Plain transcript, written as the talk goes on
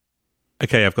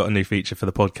Okay, I've got a new feature for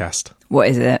the podcast. What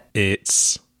is it?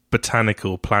 It's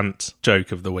botanical plant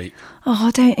joke of the week. Oh,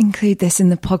 don't include this in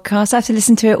the podcast. I have to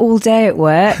listen to it all day at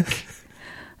work.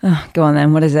 Oh, go on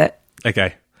then. What is it?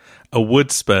 Okay. A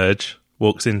wood spurge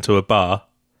walks into a bar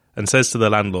and says to the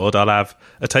landlord, I'll have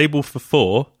a table for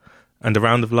 4 and a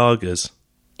round of lagers.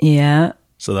 Yeah.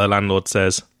 So the landlord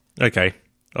says, okay,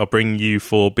 I'll bring you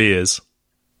 4 beers.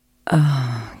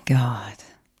 Oh, God.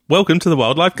 Welcome to the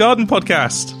Wildlife Garden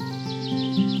Podcast.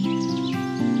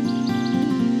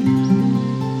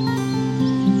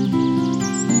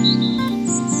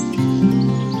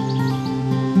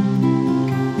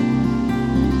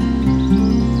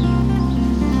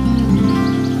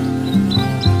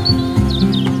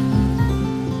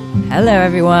 Hello,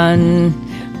 everyone.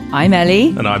 I'm Ellie.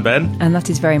 And I'm Ben. And that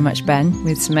is very much Ben,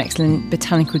 with some excellent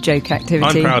botanical joke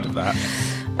activity. I'm proud of that.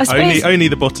 I suppose Only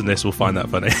the botanist will find that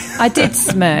funny. I did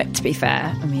smirk, to be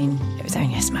fair. I mean, it was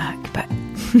only a smirk, but...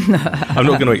 I'm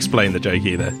not going to explain the joke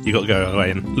either. You've got to go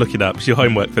away and look it up. It's your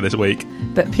homework for this week.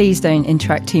 But please don't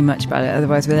interact too much about it,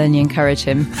 otherwise we'll only encourage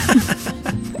him.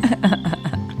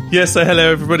 Yes, so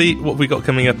hello everybody. What have we got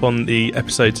coming up on the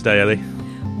episode today, Ellie?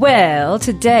 Well,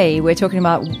 today we're talking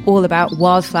all about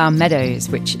wildflower meadows,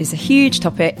 which is a huge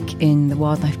topic in the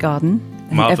wildlife garden.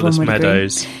 Marvellous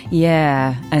meadows. Agree.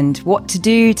 Yeah, and what to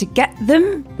do to get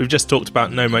them. We've just talked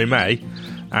about No Mow May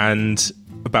and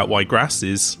about why grass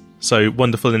is so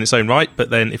wonderful in its own right,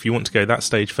 but then if you want to go that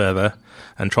stage further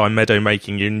and try meadow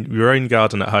making in your own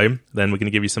garden at home, then we're going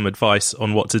to give you some advice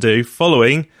on what to do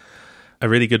following a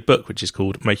really good book, which is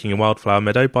called Making a Wildflower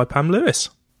Meadow by Pam Lewis.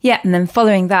 Yeah, and then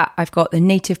following that, I've got the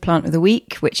native plant of the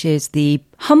week, which is the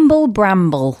humble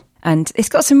bramble. And it's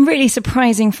got some really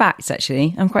surprising facts,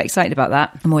 actually. I'm quite excited about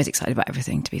that. I'm always excited about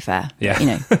everything, to be fair. Yeah. You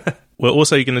know. We're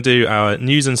also going to do our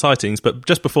news and sightings, but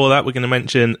just before that, we're going to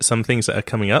mention some things that are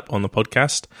coming up on the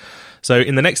podcast. So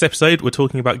in the next episode, we're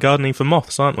talking about gardening for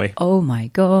moths, aren't we? Oh my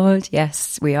God,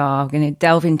 yes, we are. We're going to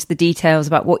delve into the details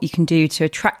about what you can do to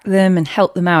attract them and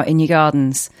help them out in your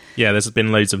gardens. Yeah, there's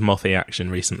been loads of mothy action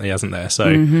recently, hasn't there?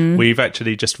 So we've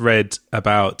actually just read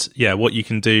about, what you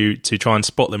can do to try and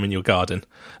spot them in your garden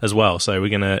as well. So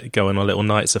we're going to go on a little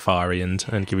night safari and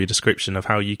give you a description of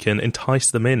how you can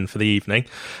entice them in for the evening.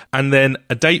 And then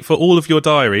a date for all of your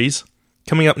diaries.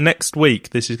 Coming up next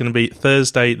week, this is going to be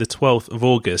Thursday, the 12th of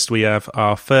August, we have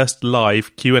our first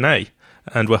live Q&A,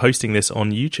 and we're hosting this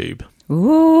on YouTube.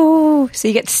 Ooh, so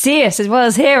you get to see us as well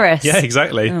as hear us. Yeah,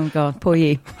 exactly. Oh, God, poor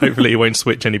you. Hopefully you won't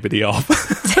switch anybody off.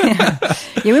 Yeah,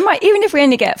 we might, even if we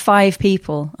only get 5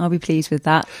 people, I'll be pleased with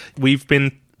that. We've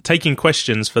been taking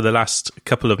questions for the last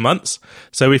couple of months.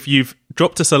 So if you've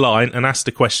dropped us a line and asked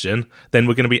a question, then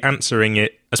we're going to be answering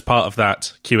it as part of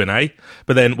that Q&A.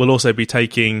 But then we'll also be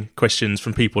taking questions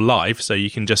from people live, so you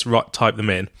can just type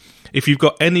them in. If you've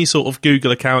got any sort of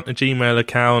Google account, a Gmail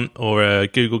account, or a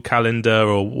Google Calendar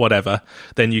or whatever,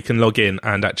 then you can log in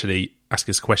and actually ask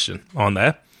us a question on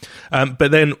there.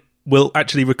 But then we'll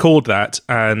actually record that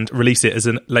and release it as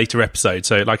a later episode.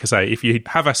 So like I say, if you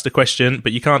have asked a question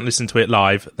but you can't listen to it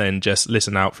live, then just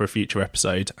listen out for a future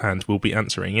episode and we'll be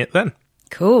answering it then.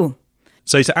 Cool.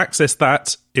 So to access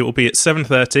that, it will be at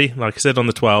 7:30, like I said, on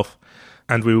the 12th,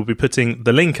 and we will be putting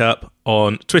the link up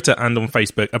on Twitter and on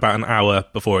Facebook about an hour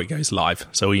before it goes live.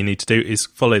 So all you need to do is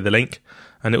follow the link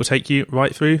and it will take you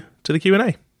right through to the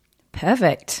Q&A.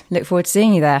 Perfect. Look forward to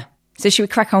seeing you there. So should we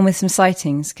crack on with some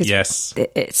sightings? Because yes,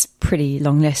 it's pretty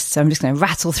long list, so I'm just going to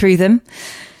rattle through them.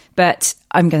 But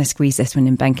I'm going to squeeze this one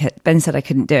in. Ben said I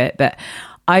couldn't do it, but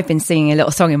I've been singing a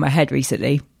little song in my head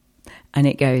recently, and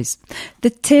it goes, "The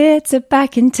tits are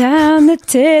back in town, the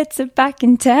tits are back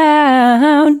in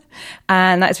town."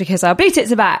 And that's because our blue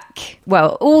tits are back.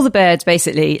 Well, all the birds,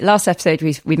 basically. Last episode,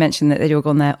 we mentioned that they'd all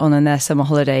gone on their summer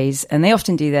holidays, and they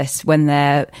often do this when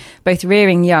they're both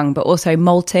rearing young, but also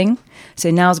molting.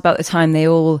 So now's about the time they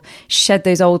all shed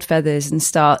those old feathers and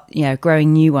start,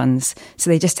 growing new ones. So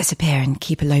they just disappear and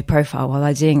keep a low profile while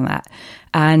they're doing that.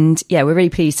 And yeah, we're really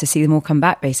pleased to see them all come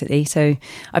back, basically. So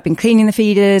I've been cleaning the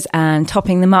feeders and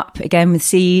topping them up again with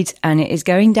seed, and it is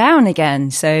going down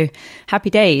again. So happy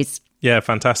days. Yeah,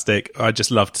 fantastic. I just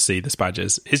love to see the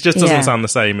spadgers. It just doesn't sound the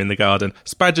same in the garden.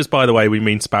 Spadgers, by the way, we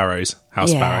mean sparrows,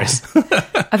 house sparrows.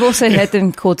 I've also heard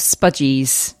them called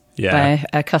spudgies. By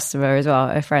a customer as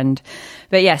well, a friend.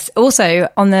 But yes, also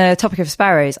on the topic of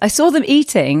sparrows, I saw them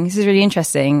eating, this is really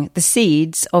interesting, the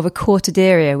seeds of a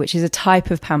cortaderia, which is a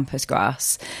type of pampas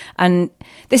grass. And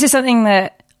this is something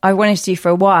that I wanted to do for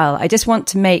a while. I just want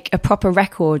to make a proper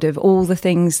record of all the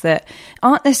things that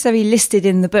aren't necessarily listed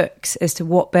in the books as to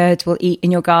what birds will eat in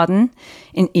your garden,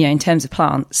 in terms of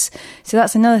plants. So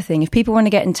that's another thing. If people want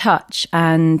to get in touch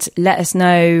and let us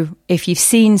know if you've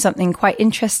seen something quite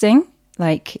interesting,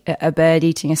 like a bird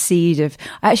eating a seed of...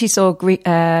 I actually saw,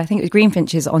 I think it was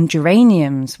greenfinches on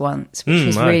geraniums once, which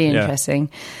was really interesting.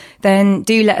 Then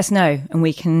do let us know and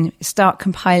we can start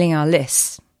compiling our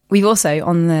lists. We've also,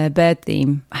 on the bird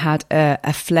theme, had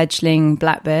a fledgling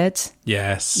blackbird.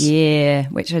 Yes. Yeah,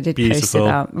 which I did post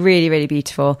about. Really, really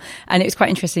beautiful. And it was quite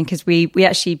interesting because we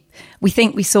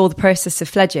think we saw the process of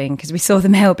fledging because we saw the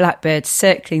male blackbird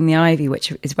circling the ivy,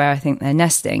 which is where I think they're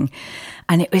nesting.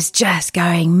 And it was just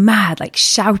going mad, like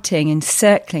shouting and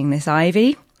circling this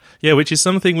ivy. Yeah, which is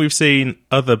something we've seen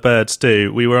other birds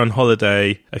do. We were on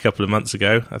holiday a couple of months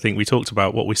ago. I think we talked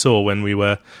about what we saw when we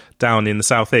were down in the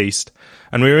southeast.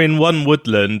 And we were in one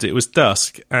woodland. It was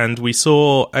dusk, and we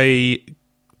saw a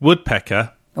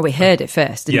woodpecker. Well, we heard it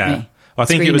first, didn't we? I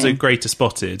think it was a greater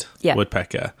spotted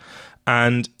woodpecker.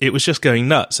 And it was just going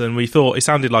nuts, and we thought it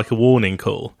sounded like a warning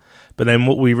call. But then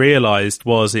what we realised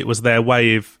was it was their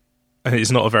way of... And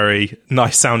it's not a very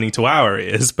nice sounding to our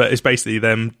ears, but it's basically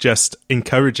them just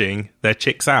encouraging their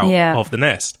chicks out of the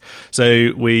nest.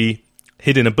 So we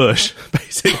hid in a bush,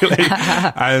 basically,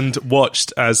 and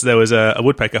watched as there was a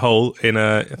woodpecker hole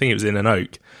I think it was in an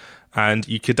oak. And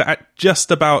you could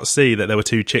just about see that there were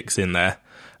 2 chicks in there.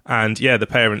 And the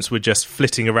parents were just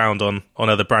flitting around on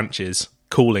other branches,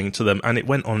 calling to them, and it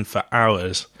went on for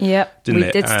hours. Yep,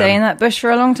 we did stay in that bush for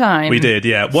a long time. We did,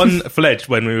 yeah. One fledged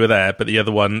when we were there, but the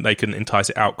other one, they couldn't entice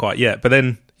it out quite yet. But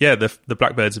then, the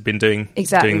blackbirds have been doing the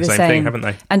same thing, haven't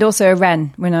they? And also a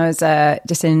wren, when I was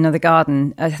just in another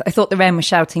garden. I thought the wren was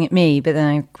shouting at me, but then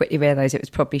I quickly realised it was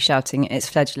probably shouting at its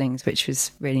fledglings, which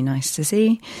was really nice to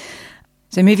see.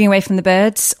 So moving away from the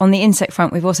birds, on the insect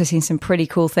front, we've also seen some pretty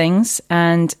cool things.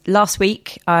 And last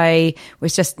week, I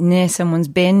was just near someone's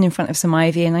bin in front of some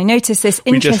ivy, and I noticed this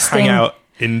interesting... We just hang out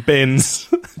in bins.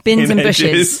 Bins and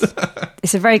bushes.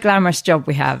 It's a very glamorous job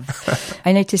we have.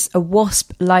 I noticed a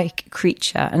wasp-like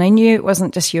creature, and I knew it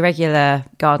wasn't just your regular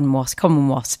garden wasp, common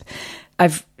wasp.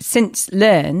 I've since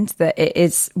learned that it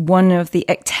is one of the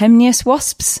ectemnius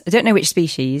wasps. I don't know which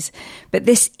species, but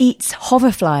this eats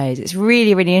hoverflies. It's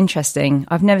really, really interesting.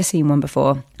 I've never seen one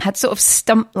before. Had sort of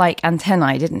stump-like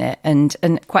antennae, didn't it? And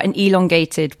quite an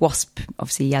elongated wasp,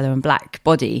 obviously yellow and black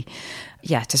body.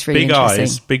 Yeah, just really interesting. Big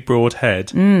eyes, big broad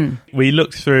head. We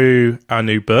looked through our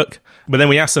new book, but then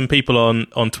we asked some people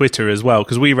on Twitter as well,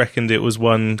 because we reckoned it was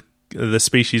the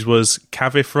species was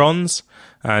cavifrons.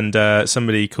 And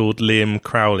somebody called Liam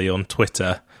Crowley on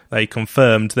Twitter, they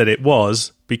confirmed that it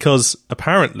was because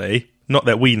apparently, not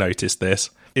that we noticed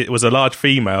this, it was a large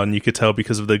female and you could tell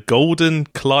because of the golden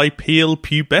clipeel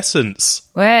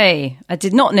pubescence. Way, I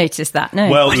did not notice that, no.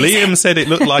 Well, Liam said it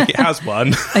looked like it has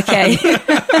one. Okay.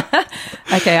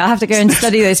 Okay, I'll have to go and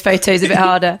study those photos a bit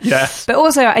harder. Yeah. But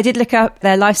also, I did look up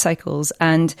their life cycles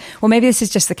and, well, maybe this is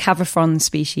just the cavifron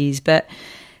species, but...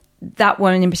 that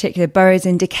one in particular burrows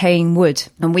in decaying wood.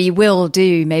 And we will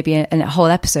do maybe a whole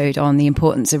episode on the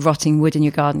importance of rotting wood in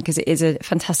your garden because it is a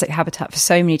fantastic habitat for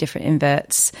so many different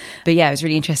inverts. But yeah, it was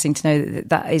really interesting to know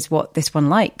that is what this one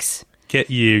likes.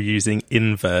 Get you using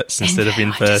inverts instead of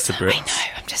invertebrates. I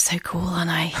know, I'm just so cool,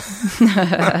 aren't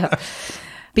I?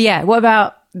 But yeah, what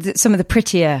about some of the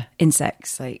prettier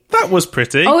insects? Like that was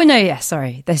pretty. Oh, no, yeah,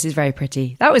 sorry. This is very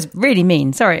pretty. That was really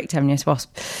mean. Sorry, ectemnius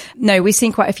wasp. No, we've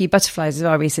seen quite a few butterflies as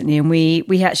well recently, and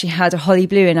we actually had a holly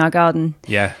blue in our garden.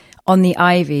 Yeah. On the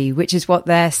ivy, which is what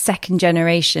their second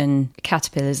generation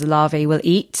caterpillars, the larvae, will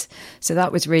eat. So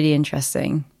that was really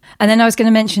interesting. And then I was going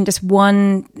to mention just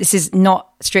one, this is not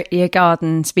strictly a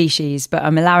garden species, but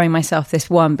I'm allowing myself this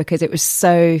one because it was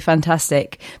so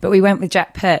fantastic. But we went with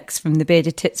Jack Perks from the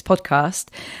Bearded Tits podcast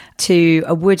to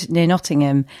a wood near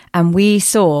Nottingham and we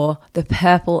saw the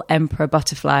purple emperor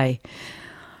butterfly.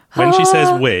 When she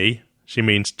says we, she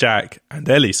means Jack and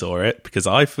Ellie saw it because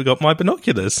I forgot my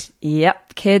binoculars.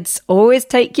 Yep, kids, always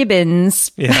take your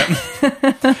bins. Yeah.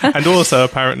 And also,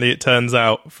 apparently, it turns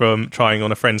out from trying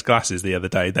on a friend's glasses the other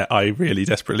day that I really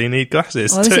desperately need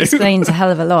glasses well, too. This explains a hell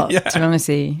of a lot, Yeah. to be honest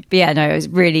with you. But yeah, no, it was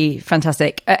really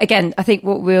fantastic. Again, I think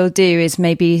what we'll do is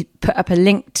maybe put up a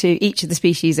link to each of the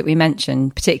species that we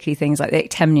mentioned, particularly things like the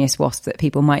ectemnius wasp that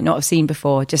people might not have seen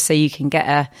before, just so you can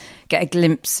get a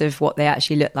glimpse of what they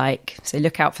actually look like. So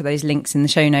look out for those links in the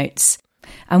show notes.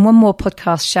 And one more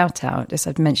podcast shout out, as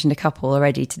I've mentioned a couple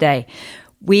already today.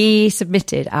 We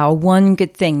submitted our one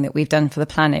good thing that we've done for the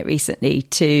planet recently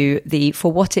to the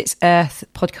For What It's Earth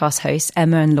podcast hosts,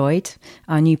 Emma and Lloyd,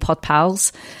 our new pod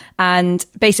pals. And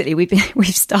basically, we've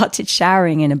started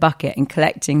showering in a bucket and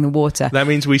collecting the water. That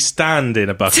means we stand in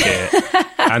a bucket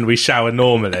and we shower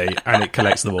normally and it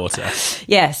collects the water.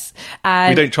 Yes.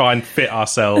 We don't try and fit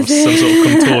ourselves some sort of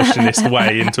contortionist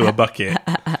way into a bucket.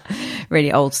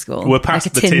 Really old school. We're past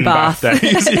like the tin bath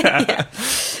days. Yeah.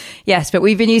 Yes, but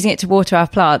we've been using it to water our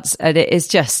plants, and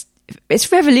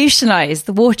it's revolutionised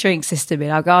the watering system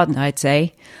in our garden, I'd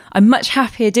say. I'm much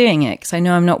happier doing it because I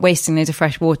know I'm not wasting loads of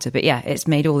fresh water, but yeah, it's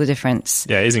made all the difference.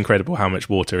 Yeah, it is incredible how much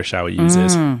water a shower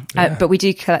uses. Yeah. But we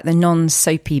do collect the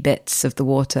non-soapy bits of the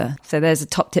water. So there's a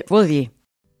top tip for all of you.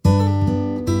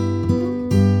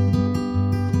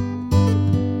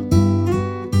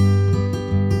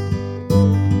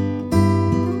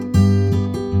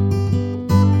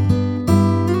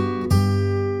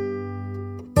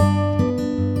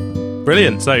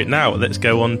 Brilliant. So now let's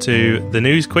go on to the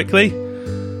news quickly.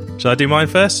 Shall I do mine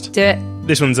first? Do it.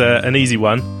 This one's an easy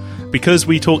one. Because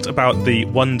we talked about the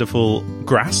wonderful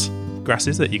grasses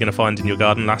that you're going to find in your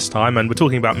garden last time, and we're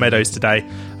talking about meadows today,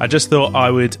 I just thought I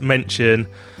would mention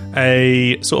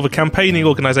a sort of a campaigning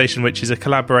organisation which is a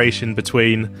collaboration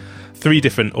between 3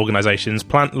 different organisations,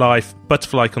 Plant Life,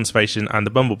 Butterfly Conservation and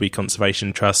the Bumblebee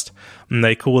Conservation Trust. And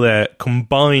they call their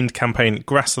combined campaign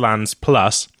Grasslands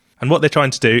Plus. And what they're trying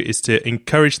to do is to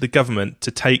encourage the government to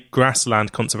take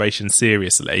grassland conservation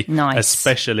seriously, nice.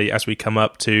 Especially as we come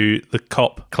up to the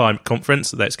COP climate conference.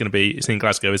 That's going to be, it's in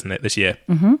Glasgow, isn't it, this year?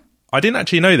 Mm-hmm. I didn't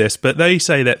actually know this, but they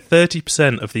say that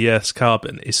 30% of the Earth's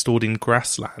carbon is stored in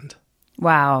grassland.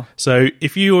 Wow. So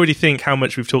if you already think how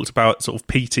much we've talked about sort of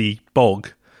peaty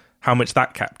bog, how much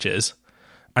that captures,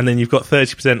 and then you've got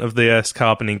 30% of the Earth's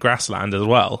carbon in grassland as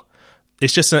well,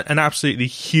 it's just an absolutely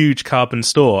huge carbon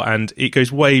store, and it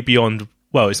goes way beyond,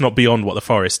 well, it's not beyond what the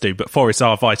forests do, but forests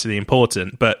are vitally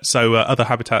important, but so are other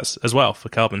habitats as well for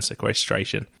carbon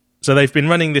sequestration. So they've been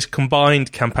running this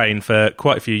combined campaign for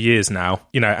quite a few years now,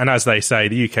 and as they say,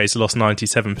 the UK's lost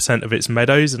 97% of its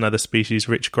meadows and other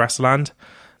species-rich grassland,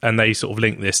 and they sort of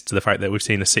link this to the fact that we've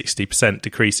seen a 60%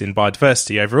 decrease in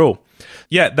biodiversity overall.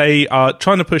 Yeah, they are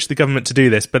trying to push the government to do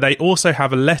this, but they also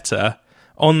have a letter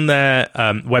on their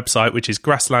website, which is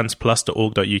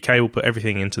grasslandsplus.org.uk. We'll put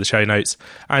everything into the show notes.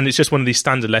 And it's just one of these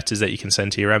standard letters that you can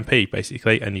send to your MP,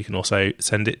 basically. And you can also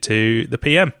send it to the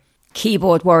PM.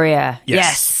 Keyboard warrior.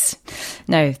 Yes.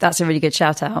 No, that's a really good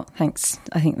shout out. Thanks.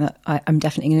 I think that I'm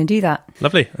definitely going to do that.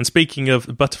 Lovely. And speaking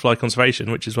of butterfly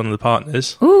conservation, which is one of the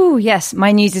partners. Oh, yes.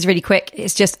 My news is really quick.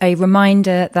 It's just a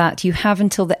reminder that you have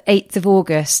until the 8th of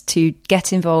August to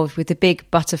get involved with the big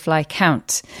butterfly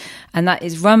count. And that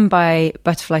is run by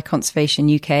Butterfly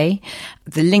Conservation UK.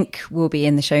 The link will be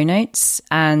in the show notes.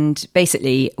 And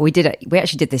basically, we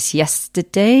actually did this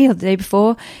yesterday or the day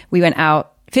before. We went out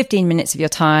 15 minutes of your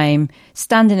time,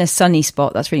 stand in a sunny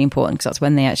spot. That's really important because that's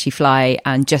when they actually fly,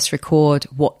 and just record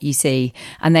what you see.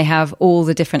 And they have all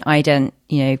the different ident,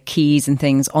 keys and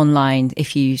things online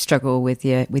if you struggle with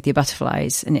your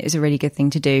butterflies. And it is a really good thing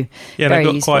to do. Yeah, they've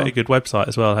got quite a good website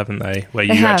as well, haven't they? Where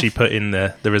you actually put in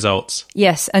the results.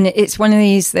 Yes, and it's one of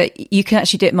these that you can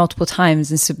actually do it multiple times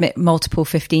and submit multiple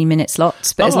 15-minute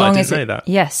slots. But I didn't know that.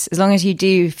 Yes, as long as you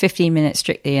do 15 minutes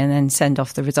strictly and then send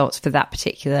off the results for that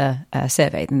particular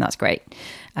survey, then that's great.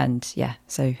 And yeah,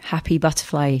 so happy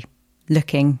butterfly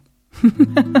looking.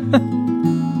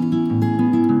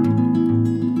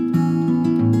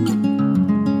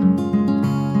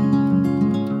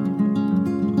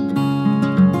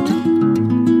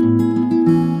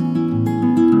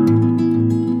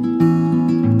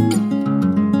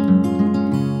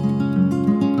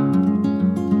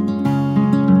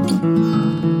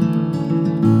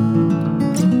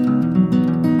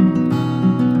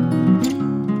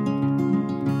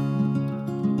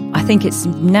 I think it's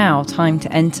now time to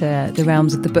enter the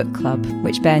realms of the book club,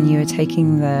 which, Ben, you are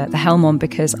taking the helm on,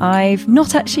 because I've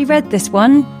not actually read this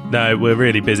one. No, we're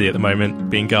really busy at the moment,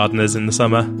 being gardeners in the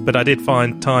summer, but I did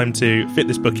find time to fit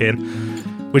this book in,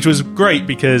 which was great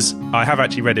because I have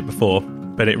actually read it before,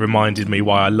 but it reminded me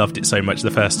why I loved it so much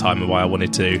the first time and why I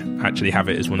wanted to actually have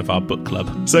it as one of our book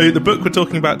club. So the book we're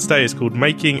talking about today is called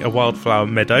Making a Wildflower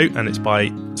Meadow, and it's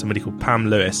by somebody called Pam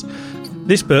Lewis.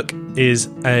 This book is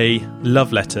a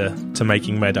love letter to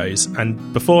making meadows,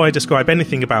 and before I describe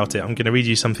anything about it, I'm going to read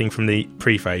you something from the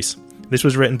preface. This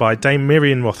was written by Dame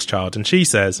Miriam Rothschild, and she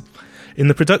says, "In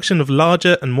the production of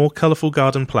larger and more colourful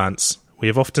garden plants, We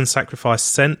have often sacrificed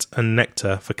scent and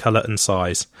nectar for colour and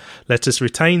size. Let us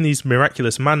retain these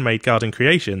miraculous man-made garden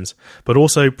creations, but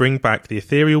also bring back the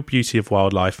ethereal beauty of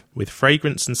wildlife with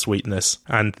fragrance and sweetness,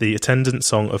 and the attendant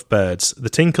song of birds, the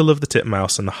tinkle of the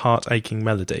titmouse, and the heart-aching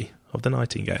melody of the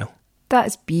nightingale.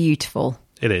 That's beautiful.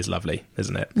 It is lovely,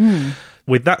 isn't it? Mm.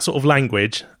 With that sort of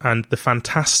language and the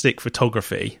fantastic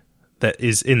photography that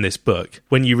is in this book,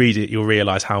 when you read it, you'll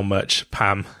realise how much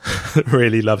Pam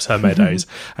really loves her meadows,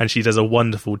 and she does a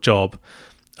wonderful job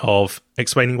of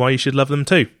explaining why you should love them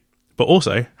too, but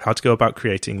also how to go about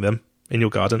creating them in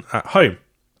your garden at home.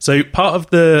 So part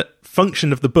of the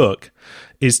function of the book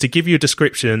is to give you a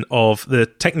description of the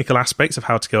technical aspects of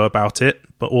how to go about it,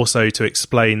 but also to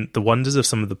explain the wonders of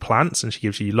some of the plants, and she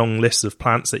gives you long lists of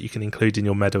plants that you can include in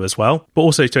your meadow as well, but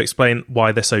also to explain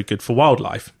why they're so good for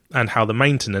wildlife and how the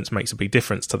maintenance makes a big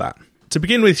difference to that. To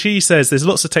begin with, she says there's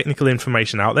lots of technical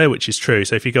information out there, which is true.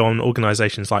 So if you go on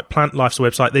organisations like Plant Life's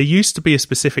website, there used to be a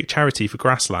specific charity for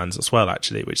grasslands as well,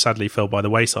 actually, which sadly fell by the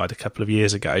wayside a couple of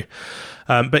years ago.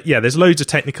 But yeah, there's loads of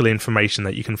technical information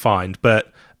that you can find.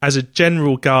 But as a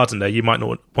general gardener, you might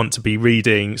not want to be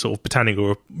reading sort of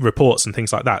botanical reports and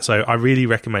things like that. So I really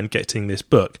recommend getting this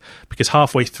book, because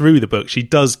halfway through the book, she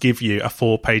does give you a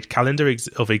 4-page calendar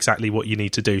of exactly what you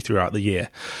need to do throughout the year.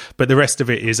 But the rest of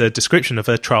it is a description of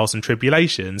her trials and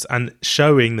tribulations and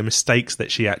showing the mistakes that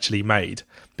she actually made,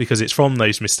 because it's from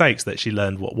those mistakes that she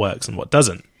learned what works and what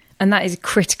doesn't. And that is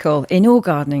critical in all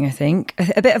gardening, I think.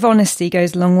 A bit of honesty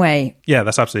goes a long way. Yeah,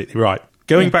 that's absolutely right.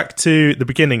 Going back to the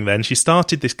beginning then, she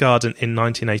started this garden in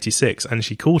 1986 and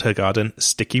she called her garden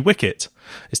Sticky Wicket.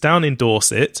 It's down in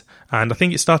Dorset, and I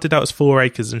think it started out as 4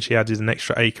 acres and she added an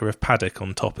extra acre of paddock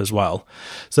on top as well.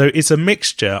 So it's a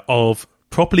mixture of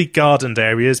properly gardened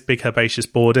areas, big herbaceous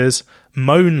borders,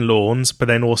 mown lawns, but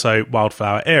then also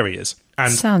wildflower areas.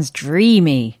 And sounds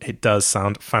dreamy. It does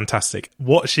sound fantastic.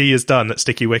 What she has done at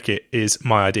Sticky Wicket is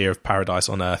my idea of paradise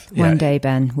on earth. One day,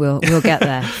 Ben, we'll get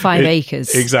there. 5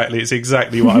 acres. Exactly. It's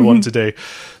exactly what I want to do.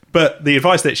 But the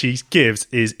advice that she gives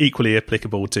is equally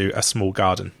applicable to a small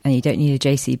garden. And you don't need a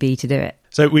JCB to do it.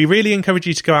 So we really encourage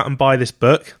you to go out and buy this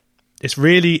book. It's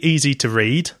really easy to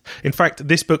read. In fact,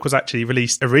 this book was actually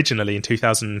released originally in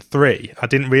 2003. I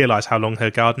didn't realise how long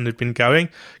her garden had been going,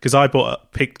 because I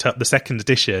picked up the second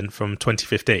edition from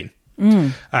 2015.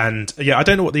 And yeah, I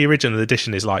don't know what the original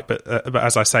edition is like, but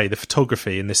as I say, the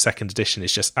photography in this second edition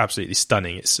is just absolutely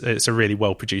stunning. It's a really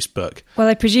well-produced book. Well,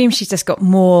 I presume she's just got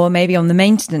more maybe on the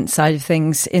maintenance side of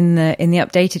things in the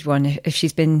updated one, if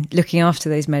she's been looking after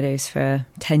those meadows for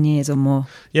 10 years or more.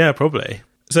 Yeah, probably.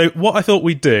 So what I thought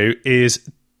we'd do is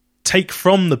take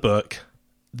from the book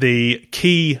the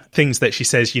key things that she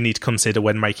says you need to consider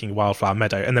when making a wildflower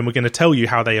meadow, and then we're going to tell you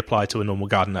how they apply to a normal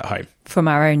garden at home. From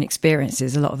our own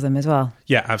experiences, a lot of them as well.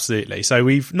 Yeah, absolutely. So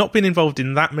we've not been involved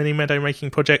in that many meadow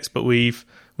making projects, but we've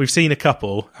seen a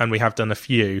couple, and we have done a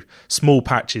few small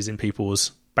patches in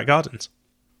people's back gardens.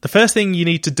 The first thing you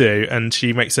need to do, and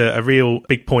she makes a real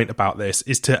big point about this,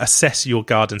 is to assess your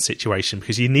garden situation,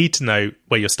 because you need to know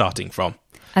where you're starting from.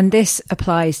 And this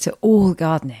applies to all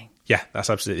gardening. Yeah, that's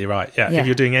absolutely right. Yeah, if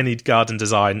you're doing any garden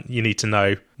design, you need to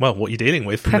know, well, what you're dealing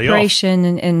with from preparation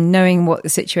the off. And knowing what the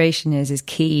situation is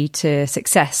key to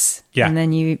success. Yeah. And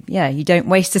then you don't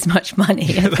waste as much money.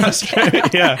 Yeah, that's true.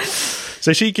 Yeah.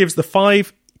 So she gives the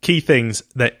 5 key things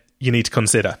that you need to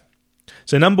consider.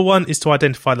 So number 1 is to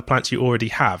identify the plants you already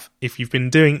have. If you've been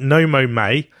doing no mow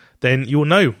May, then you'll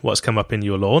know what's come up in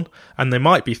your lawn, and there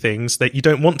might be things that you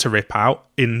don't want to rip out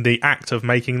in the act of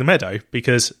making the meadow,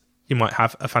 because you might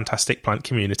have a fantastic plant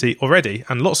community already,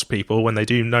 and lots of people, when they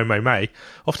do no mow May,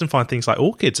 often find things like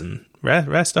orchids and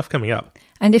rare stuff coming up.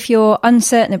 And if you're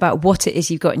uncertain about what it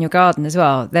is you've got in your garden as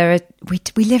well,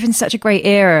 we live in such a great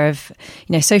era of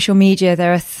social media.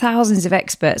 There are thousands of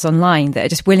experts online that are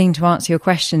just willing to answer your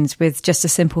questions with just a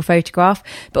simple photograph.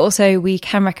 But also we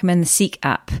can recommend the Seek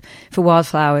app for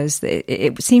wildflowers.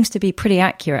 It seems to be pretty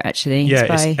accurate, actually. Yeah,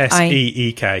 it's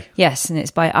SEEK. Yes, and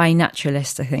it's by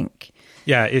iNaturalist, I think.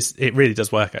 Yeah, it really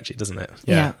does work, actually, doesn't it?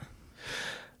 Yeah.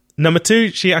 Number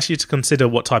 2, she asks you to consider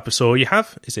what type of soil you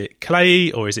have. Is it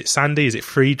clay or is it sandy? Is it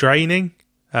free draining?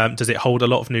 Does it hold a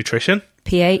lot of nutrition?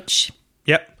 pH.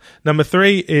 Yep. Number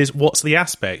 3 is, what's the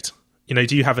aspect?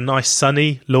 Do you have a nice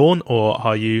sunny lawn, or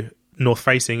are you north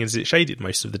facing and is it shaded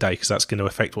most of the day? Because that's going to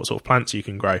affect what sort of plants you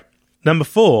can grow. Number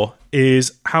 4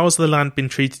 is, how has the land been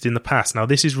treated in the past? Now,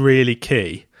 this is really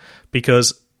key,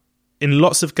 because in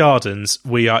lots of gardens,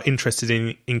 we are interested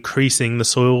in increasing the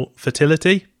soil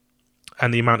fertility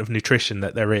and the amount of nutrition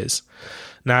that there is.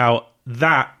 Now,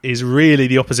 that is really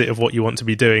the opposite of what you want to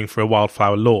be doing for a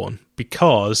wildflower lawn,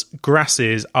 because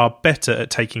grasses are better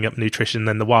at taking up nutrition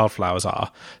than the wildflowers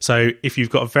are. So if you've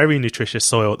got a very nutritious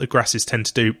soil, the grasses tend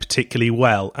to do particularly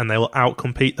well, and they will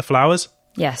outcompete the flowers.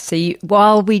 Yes, so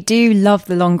while we do love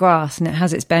the long grass and it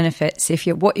has its benefits, if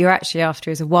what you're actually after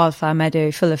is a wildflower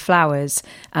meadow full of flowers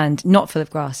and not full of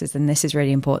grasses, then this is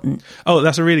really important. Oh,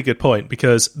 that's a really good point,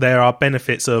 because there are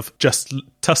benefits of just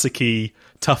tussocky,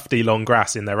 tufty long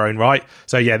grass in their own right.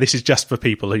 So yeah, this is just for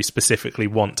people who specifically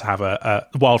want to have a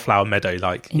wildflower meadow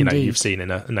like you've seen in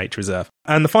a nature reserve.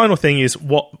 And the final thing is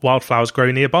what wildflowers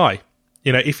grow nearby.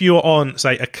 If you're on,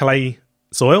 say, a clay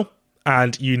soil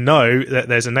and you know that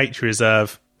there's a nature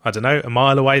reserve, I don't know, a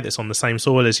mile away that's on the same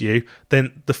soil as you,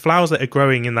 then the flowers that are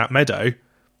growing in that meadow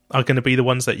are going to be the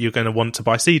ones that you're going to want to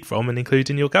buy seed from and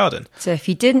include in your garden. So if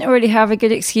you didn't already have a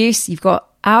good excuse, you've got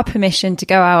our permission to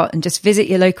go out and just visit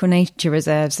your local nature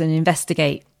reserves and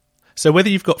investigate. So whether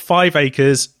you've got 5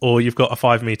 acres or you've got a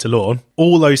 5-metre lawn,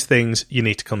 all those things you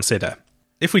need to consider.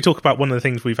 If we talk about one of the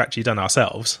things we've actually done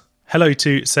ourselves, hello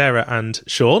to Sarah and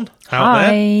Sean out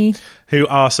there, who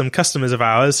are some customers of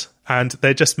ours, and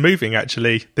they're just moving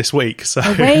actually this week. So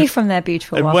away from their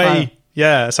beautiful wildflower.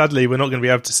 Yeah, sadly, we're not going to be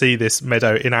able to see this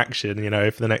meadow in action,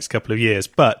 for the next couple of years.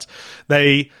 But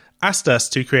they asked us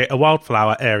to create a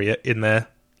wildflower area in their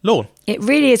lawn. It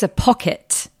really is a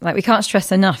pocket. Like, we can't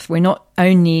stress enough, we're not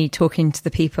only talking to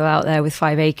the people out there with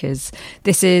 5 acres.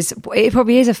 It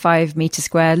probably is a 5-metre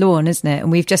square lawn, isn't it? And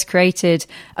we've just created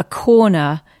a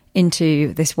corner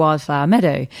into this wildflower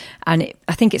meadow, and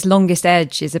I think its longest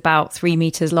edge is about 3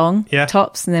 meters long,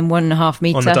 tops, and then 1.5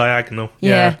 meter on the diagonal.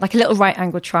 Yeah, like a little right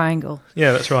angled triangle.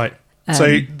 Yeah, that's right.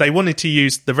 So they wanted to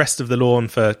use the rest of the lawn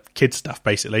for kids stuff,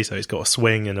 basically. So it's got a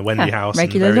swing and a Wendy house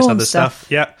and various other stuff.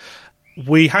 Yeah,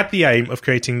 we had the aim of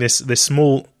creating this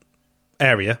small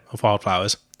area of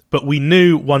wildflowers, but we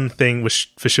knew one thing was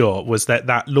for sure, was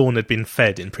that lawn had been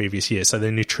fed in previous years, so the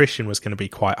nutrition was going to be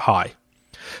quite high.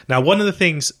 Now, one of the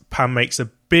things Pam makes a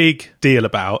big deal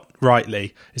about,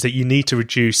 rightly, is that you need to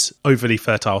reduce overly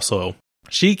fertile soil.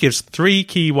 She gives 3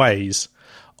 key ways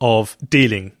of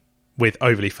dealing with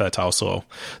overly fertile soil.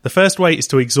 The first way is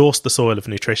to exhaust the soil of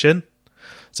nutrition.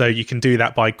 So you can do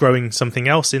that by growing something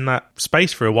else in that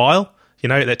space for a while,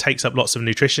 that takes up lots of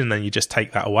nutrition, then you just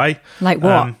take that away. Like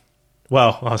what?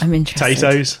 I'm interested.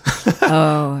 Potatoes.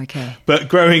 Oh, okay. But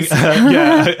growing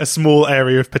a small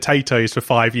area of potatoes for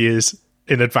 5 years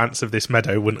in advance of this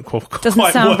meadow wouldn't quite work.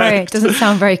 Doesn't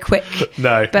sound very quick.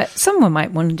 No. But someone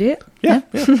might want to do it.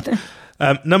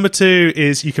 Yeah. Number 2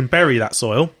 is you can bury that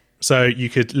soil. So you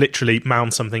could literally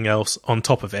mound something else on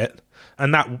top of it.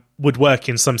 And that would work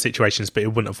in some situations, but it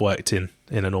wouldn't have worked in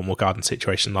a normal garden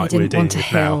situation like we're dealing with now. They didn't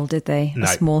want a hill, did they? No. A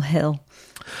small hill.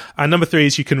 And number 3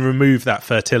 is you can remove that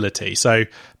fertility. So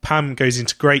Pam goes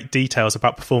into great details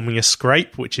about performing a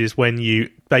scrape, which is when you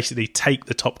basically take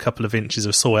the top couple of inches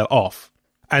of soil off.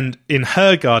 And in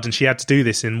her garden, she had to do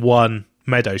this in one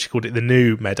meadow. She called it the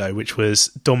new meadow, which was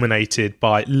dominated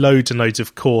by loads and loads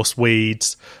of coarse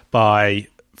weeds, by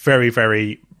very,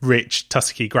 very rich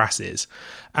tussocky grasses.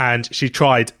 And she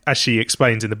tried, as she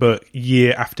explains in the book,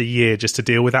 year after year just to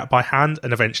deal with that by hand.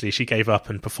 And eventually she gave up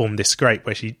and performed this scrape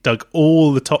where she dug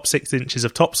all the top 6 inches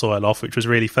of topsoil off, which was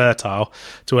really fertile,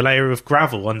 to a layer of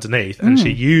gravel underneath. And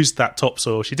she used that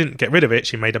topsoil. She didn't get rid of it.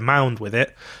 She made a mound with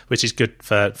it, which is good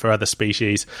for other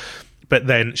species. But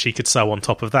then she could sow on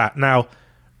top of that. Now,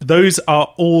 those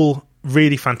are all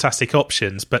really fantastic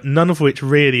options, but none of which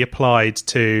really applied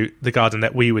to the garden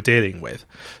that we were dealing with.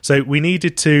 So we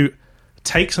needed to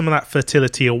take some of that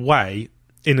fertility away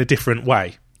in a different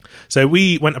way. So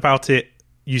we went about it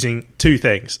using 2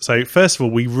 things. So first of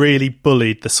all, we really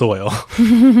bullied the soil.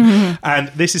 And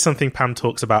this is something Pam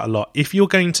talks about a lot. If you're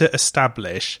going to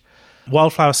establish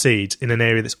wildflower seeds in an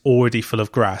area that's already full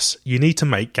of grass, you need to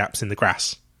make gaps in the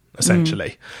grass,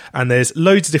 essentially. And there's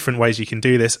loads of different ways you can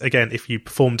do this. Again, if you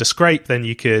performed a scrape, then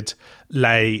you could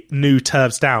lay new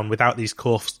turfs down without these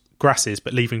coarse grasses,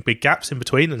 but leaving big gaps in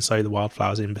between, and sow the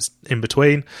wildflowers in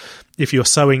between. If you're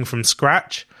sowing from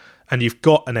scratch and you've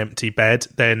got an empty bed,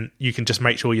 then you can just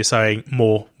make sure you're sowing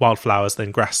more wildflowers than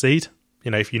grass seed.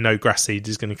 If you know grass seed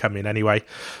is going to come in anyway.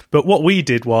 But what we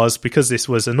did was, because this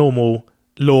was a normal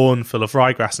lawn full of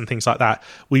ryegrass and things like that,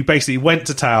 we basically went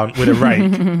to town with a rake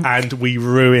and we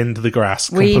ruined the grass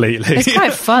completely. It's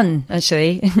quite fun,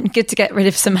 actually. Good to get rid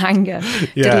of some anger.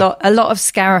 Did a lot of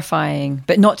scarifying,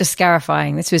 but not just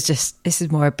scarifying. This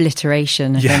is more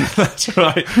obliteration, I think. That's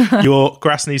right. Your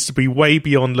grass needs to be way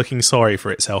beyond looking sorry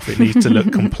for itself. It needs to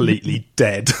look completely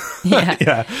dead.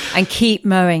 Yeah. And keep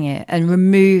mowing it and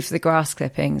remove the grass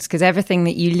clippings, because everything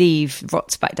that you leave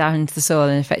rots back down into the soil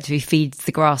and effectively feeds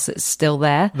the grass that's still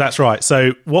there. That's right.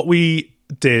 So what we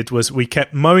did was we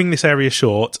kept mowing this area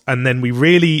short, and then we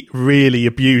really, really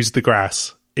abused the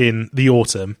grass in the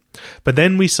autumn. But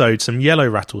then we sowed some yellow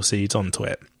rattle seeds onto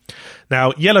it.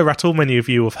 Now, yellow rattle, many of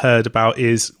you have heard about,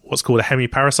 is what's called a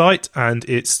hemiparasite, and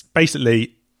it's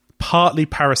basically partly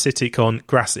parasitic on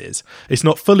grasses. It's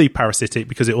not fully parasitic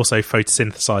because it also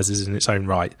photosynthesizes in its own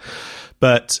right.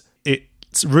 But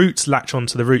its roots latch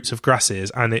onto the roots of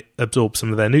grasses and it absorbs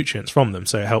some of their nutrients from them,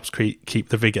 so it helps keep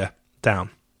the vigour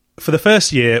down. For the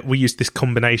first year, we used this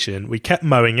combination. We kept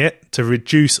mowing it to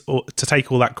reduce or to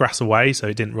take all that grass away so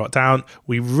it didn't rot down.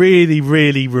 We really,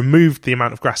 really removed the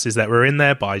amount of grasses that were in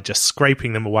there by just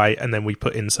scraping them away, and then we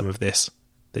put in some of this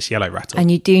yellow rattle.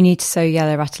 And you do need to sow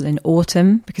yellow rattle in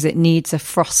autumn because it needs a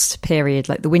frost period,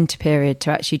 like the winter period,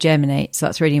 to actually germinate. So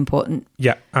that's really important.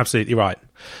 Yeah, absolutely right.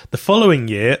 The following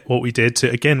year, what we did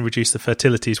to, again, reduce the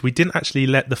fertility is we didn't actually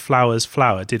let the flowers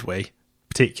flower, did we?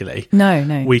 Particularly.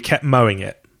 No. We kept mowing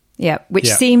it. Yeah, which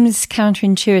seems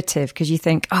counterintuitive because you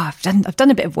think, I've done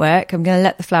a bit of work. I'm going to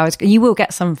let the flowers go. You will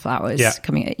get some flowers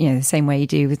coming, the same way you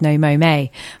do with no mow May.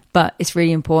 But it's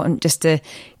really important just to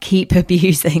keep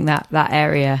abusing that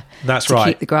area. That's to right.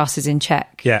 Keep the grasses in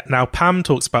check. Yeah. Now, Pam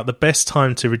talks about the best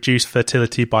time to reduce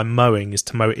fertility by mowing is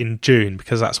to mow it in June,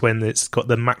 because that's when it's got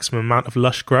the maximum amount of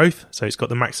lush growth. So it's got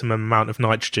the maximum amount of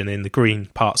nitrogen in the green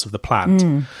parts of the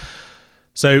plant.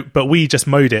 So, but we just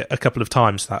mowed it a couple of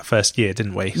times that first year,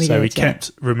 didn't we? We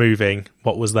kept removing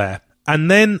what was there.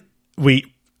 And then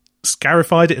we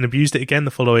scarified it and abused it again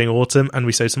the following autumn, and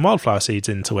we sowed some wildflower seeds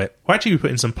into it. Well, actually, we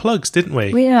put in some plugs, didn't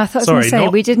we? I thought I was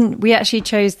going to say, we actually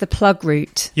chose the plug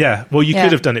route. Yeah, well, you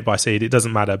could have done it by seed, it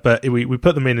doesn't matter, but we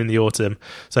put them in the autumn.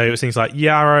 So it was things like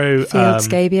yarrow, field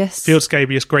scabious,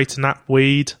 greater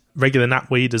knapweed, regular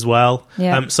knapweed as well.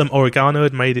 Yeah. Some oregano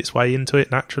had made its way into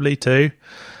it naturally too.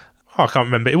 I can't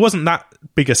remember. It wasn't that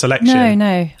big a selection.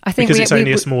 No. I think because it's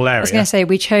only a small area. I was going to say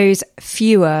we chose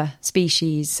fewer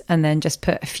species and then just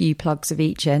put a few plugs of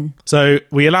each in. So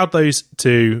we allowed those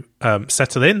to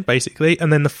settle in, basically.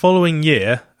 And then the following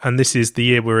year, and this is the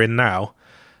year we're in now,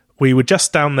 we were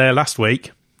just down there last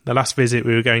week. The last visit,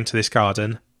 we were going to this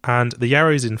garden, and the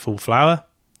yarrow's in full flower.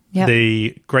 Yep.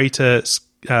 The greater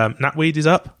knapweed is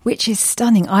up, which is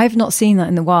stunning. I've not seen that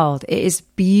in the wild. It is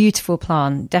beautiful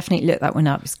plant. Definitely look that one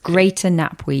up. It's greater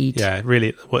knapweed. Yeah,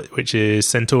 really, which is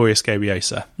Centaurea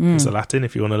scabiosa is the Latin,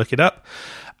 if you want to look it up.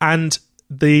 And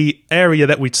the area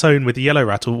that we'd sown with the yellow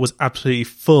rattle was absolutely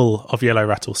full of yellow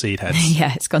rattle seed heads.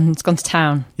 Yeah, it's gone to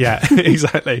town. Yeah,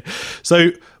 exactly. So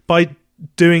by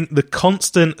doing the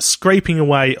constant scraping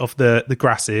away of the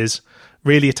grasses,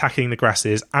 really attacking the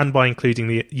grasses, and by including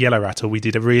the yellow rattle, we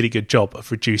did a really good job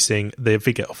of reducing the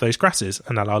vigour of those grasses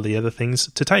and allow the other things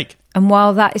to take. And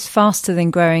while that is faster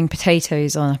than growing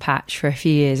potatoes on a patch for a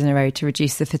few years in a row to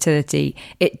reduce the fertility,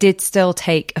 it did still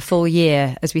take a full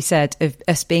year, as we said, of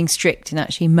us being strict and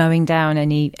actually mowing down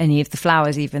any of the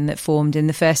flowers even that formed in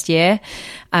the first year.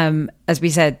 As we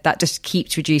said, that just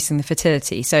keeps reducing the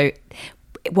fertility. So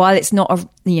while it's not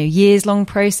a years long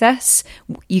process,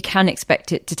 you can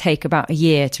expect it to take about a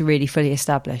year to really fully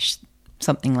establish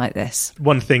something like this.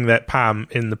 One thing that Pam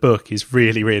in the book is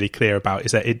really, really clear about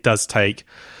is that it does take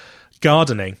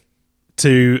gardening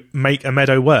to make a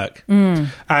meadow work.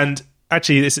 And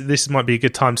actually, this might be a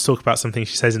good time to talk about something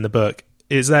she says in the book,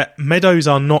 is that meadows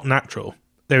are not natural.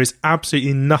 There is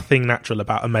absolutely nothing natural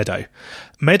about a meadow.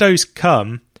 Meadows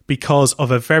come because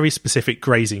of a very specific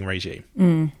grazing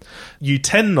regime. You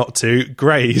tend not to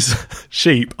graze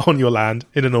sheep on your land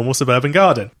in a normal suburban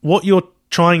garden. What you're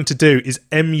trying to do is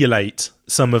emulate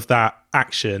some of that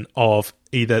action of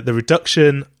either the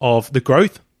reduction of the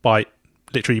growth by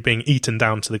literally being eaten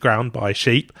down to the ground by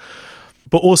sheep,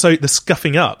 but also the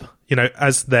scuffing up,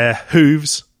 as their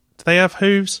hooves. Do they have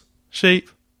hooves, sheep?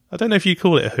 I don't know if you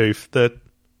call it a hoof. Is it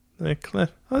a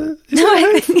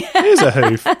hoof? It is a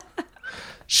hoof.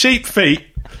 Sheep feet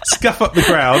scuff up the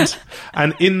ground,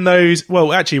 and in those,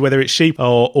 well, actually, whether it's sheep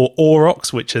or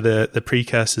aurochs, which are the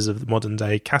precursors of the modern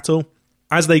day cattle,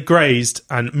 as they grazed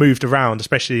and moved around,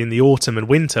 especially in the autumn and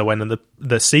winter when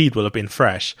the seed will have been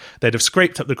fresh, they'd have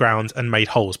scraped up the ground and made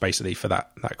holes basically for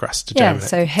that grass to germinate.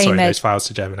 Those flowers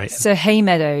to germinate. So hay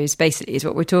meadows basically is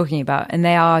what we're talking about, and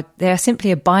they are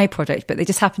simply a byproduct, but they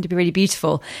just happen to be really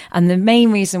beautiful. And the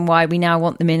main reason why we now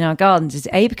want them in our gardens is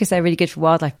A, because they're really good for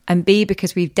wildlife, and B,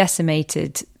 because we've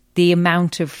decimated the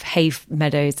amount of hay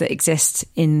meadows that exist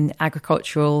in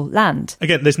agricultural land.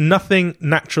 Again, there's nothing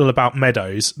natural about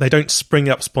meadows. They don't spring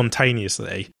up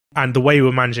spontaneously. And the way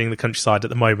we're managing the countryside at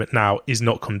the moment now is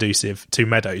not conducive to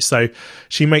meadows. So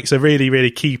she makes a really,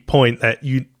 really key point that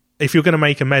if you're going to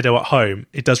make a meadow at home,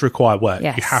 it does require work.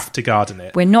 Yes. You have to garden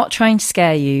it. We're not trying to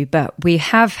scare you, but we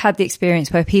have had the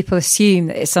experience where people assume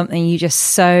that it's something you just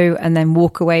sow and then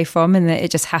walk away from and that it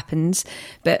just happens.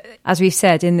 But as we've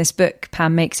said in this book,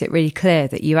 Pam makes it really clear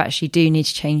that you actually do need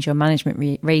to change your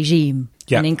management regime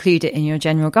and include it in your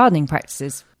general gardening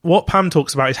practices. What Pam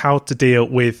talks about is how to deal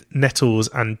with nettles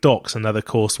and docks and other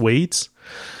coarse weeds.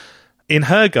 In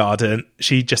her garden,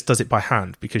 she just does it by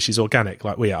hand because she's organic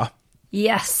like we are.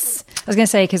 Yes. I was going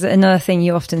to say, because another thing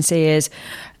you often see is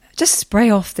just spray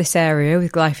off this area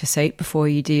with glyphosate before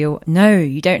you do. No,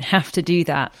 you don't have to do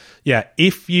that. Yeah,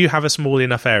 if you have a small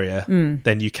enough area,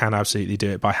 then you can absolutely do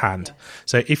it by hand.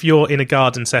 So if you're in a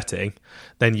garden setting,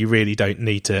 then you really don't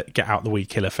need to get out the weed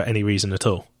killer for any reason at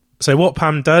all. So what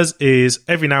Pam does is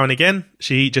every now and again,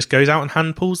 she just goes out and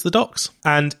hand pulls the docks.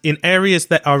 And in areas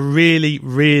that are really,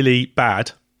 really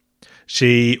bad,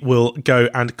 she will go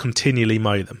and continually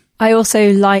mow them. I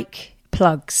also like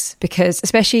plugs because,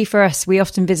 especially for us, we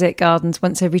often visit gardens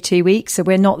once every 2 weeks. So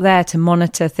we're not there to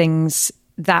monitor things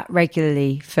that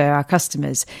regularly for our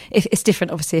customers. If it's different,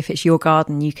 obviously, if it's your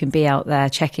garden, you can be out there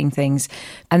checking things.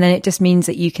 And then it just means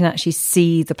that you can actually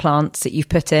see the plants that you've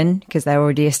put in because they're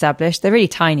already established. They're really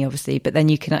tiny, obviously, but then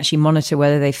you can actually monitor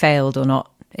whether they failed or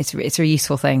not. It's a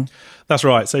useful thing. That's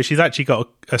right. So she's actually got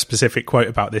a specific quote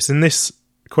about this. In this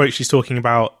quote, she's talking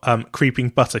about creeping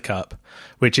buttercup,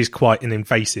 which is quite an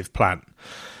invasive plant.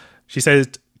 She says,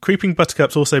 creeping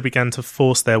buttercups also began to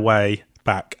force their way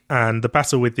back, and the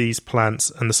battle with these plants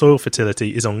and the soil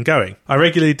fertility is ongoing. I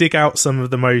regularly dig out some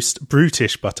of the most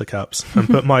brutish buttercups and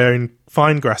put my own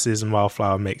fine grasses and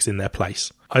wildflower mix in their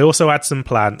place. I also add some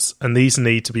plants, and these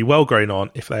need to be well grown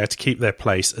on if they are to keep their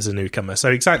place as a newcomer.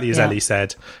 So exactly as Ellie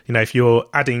said, if you're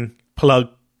adding plug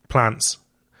plants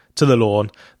to the lawn,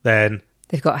 then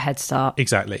they've got a head start.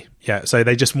 Exactly. Yeah. So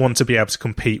they just want to be able to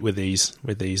compete with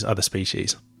these other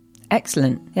species.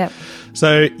 Excellent. Yep.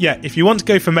 So if you want to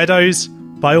go for meadows,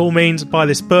 by all means, buy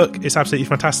this book. It's absolutely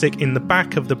fantastic. In the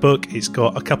back of the book, it's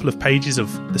got a couple of pages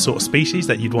of the sort of species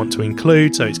that you'd want to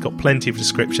include. So it's got plenty of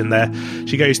description there.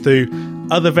 She goes through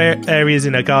other areas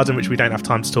in her garden, which we don't have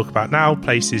time to talk about now.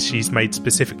 Places she's made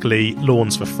specifically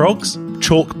lawns for frogs,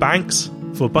 chalk banks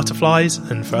for butterflies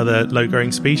and for other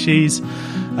low-growing species,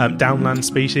 downland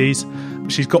species.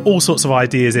 She's got all sorts of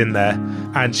ideas in there,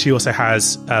 and she also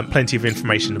has plenty of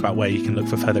information about where you can look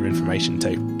for further information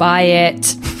too. Buy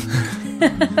it.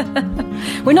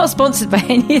 We're not sponsored by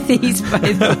any of these, by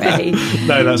the way.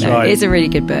 No, that's right. It is a really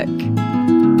good book.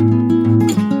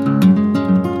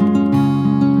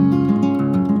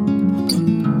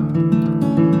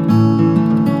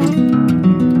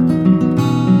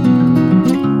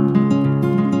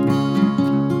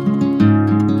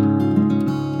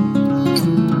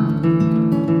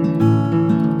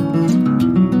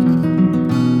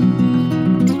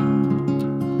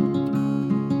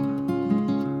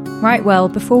 Right, well,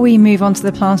 before we move on to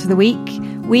the plant of the week,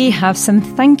 we have some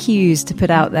thank yous to put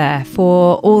out there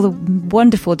for all the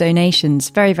wonderful donations.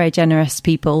 Very, very generous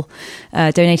people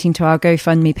donating to our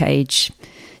GoFundMe page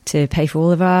to pay for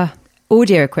all of our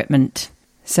audio equipment.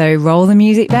 So roll the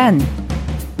music, Ben.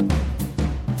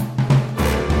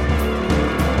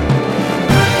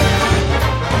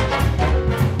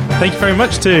 Thank you very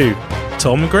much to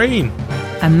Tom Green,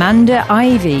 Amanda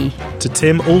Ivy, to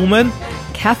Tim Allman,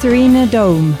 Katharina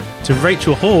Dome, to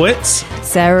Rachel Horwitz,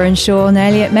 Sarah and Sean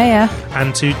Elliott Mayer,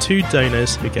 and to 2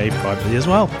 donors who gave privately as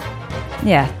well.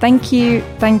 Yeah, thank you.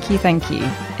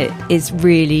 It is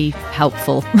really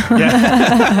helpful.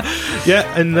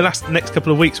 Yeah, in the next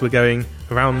couple of weeks we're going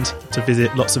around to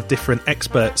visit lots of different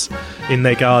experts in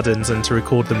their gardens and to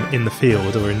record them in the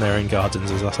field or in their own gardens,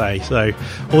 as I say. So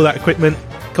all that equipment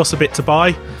costs a bit to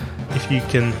buy. If you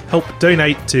can help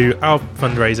donate to our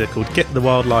fundraiser called Get the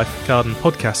Wildlife Garden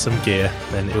Podcast some gear,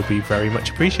 then it'll be very much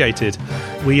appreciated.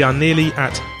 We are nearly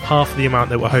at half the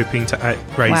amount that we're hoping to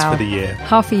raise for the year.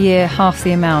 Half a year, half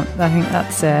the amount. I think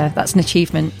that's an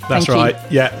achievement. That's right.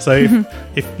 Yeah. So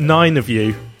if 9 of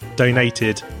you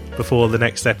donated before the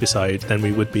next episode, then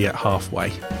we would be at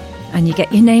halfway. And you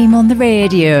get your name on the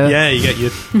radio. Yeah, you get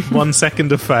your 1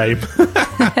 second of fame.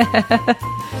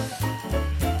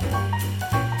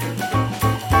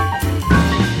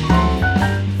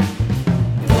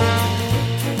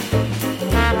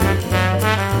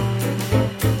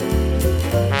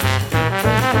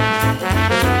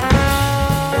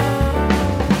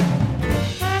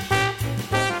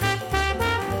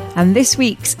 And this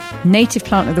week's native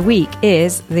plant of the week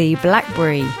is the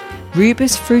blackberry,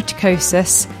 Rubus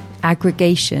fruticosus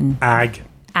aggregation. Ag.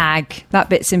 That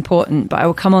bit's important, but I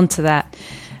will come on to that.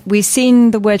 We've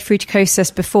seen the word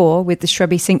fruticosus before with the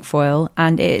shrubby cinquefoil,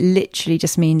 and it literally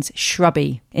just means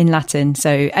shrubby in Latin.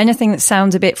 So anything that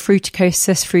sounds a bit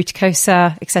fruticosus,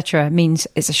 fruticosa, etc. means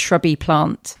it's a shrubby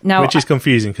plant. Now, which is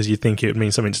confusing because you'd think it would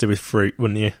mean something to do with fruit,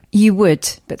 wouldn't you? You would,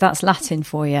 but that's Latin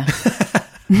for you.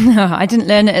 No, I didn't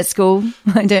learn it at school.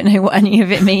 I don't know what any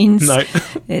of it means. No.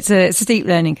 It's a steep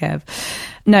learning curve.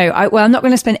 No, I'm not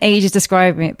going to spend ages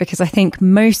describing it because I think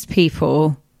most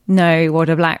people know what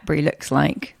a blackberry looks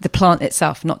like, the plant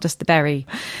itself, not just the berry.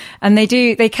 And they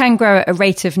can grow at a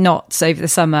rate of knots over the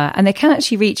summer, and they can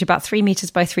actually reach about 3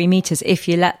 meters by 3 meters if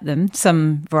you let them,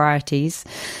 some varieties.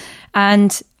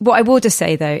 And what I will just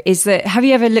say, though, is that have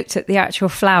you ever looked at the actual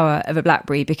flower of a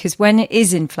blackberry? Because when it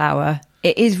is in flower,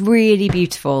 it is really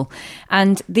beautiful.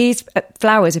 And these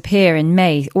flowers appear in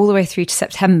May all the way through to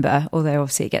September, although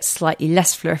obviously it gets slightly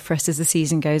less floriferous as the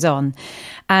season goes on.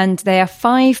 And they are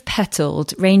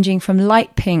 5-petaled, ranging from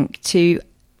light pink to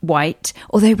white,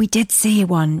 although we did see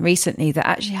one recently that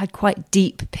actually had quite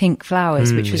deep pink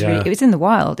flowers, which was really, it was in the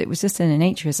wild. It was just in a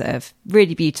nature reserve.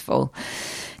 Really beautiful.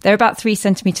 They're about 3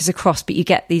 centimetres across, but you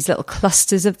get these little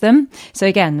clusters of them. So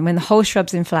again, when the whole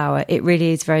shrub's in flower, it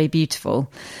really is very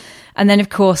beautiful. And then, of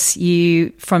course,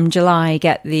 you, from July,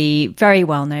 get the very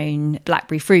well-known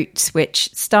blackberry fruits, which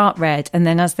start red, and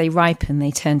then as they ripen, they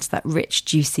turn to that rich,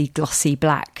 juicy, glossy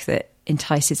black that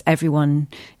entices everyone,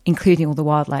 including all the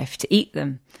wildlife, to eat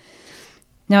them.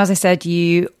 Now, as I said,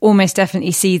 you almost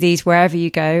definitely see these wherever you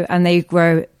go, and they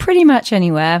grow pretty much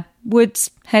anywhere.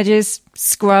 Woods, hedges,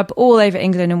 scrub, all over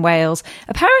England and Wales.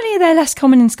 Apparently they're less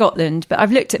common in Scotland, but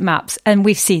I've looked at maps and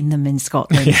we've seen them in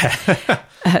Scotland. Yeah.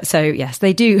 So yes,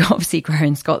 they do obviously grow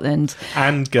in Scotland.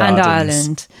 And gardens. And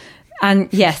Ireland. And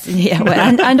yes, yeah,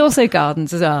 well, and also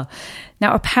gardens as well.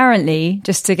 Now, apparently,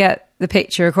 just to get the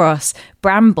picture across,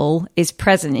 bramble is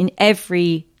present in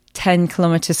every 10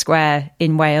 kilometre square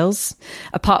in Wales,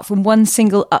 apart from one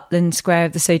single upland square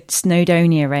of the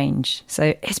Snowdonia range.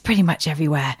 So it's pretty much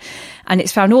everywhere. And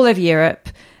it's found all over Europe,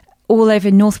 all over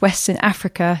northwestern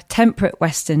Africa, temperate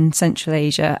western Central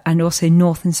Asia, and also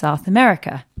North and South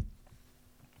America.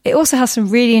 It also has some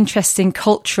really interesting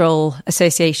cultural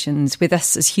associations with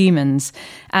us as humans.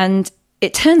 And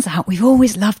it turns out we've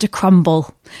always loved a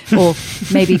crumble, or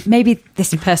maybe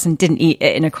this person didn't eat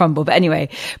it in a crumble. But anyway,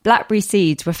 blackberry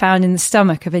seeds were found in the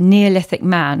stomach of a Neolithic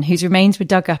man whose remains were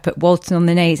dug up at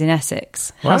Walton-on-the-Naze in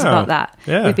Essex. How's about that?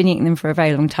 Yeah. We've been eating them for a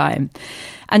very long time.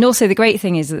 And also the great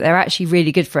thing is that they're actually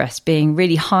really good for us, being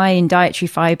really high in dietary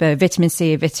fibre, vitamin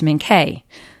C, and vitamin K.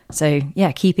 So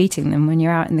yeah, keep eating them when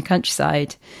you're out in the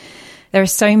countryside. There are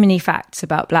so many facts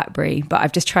about blackberry, but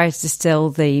I've just tried to distill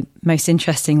the most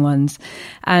interesting ones.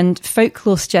 And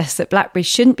folklore suggests that blackberries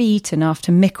shouldn't be eaten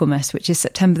after Michaelmas, which is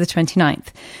September the 29th,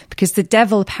 because the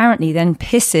devil apparently then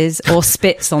pisses or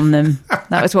spits on them.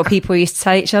 That was what people used to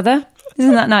tell each other.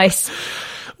 Isn't that nice?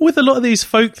 With a lot of these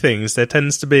folk things, there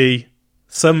tends to be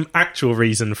some actual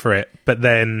reason for it, but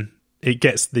then it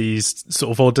gets these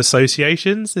sort of odd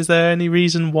associations. Is there any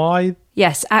reason why?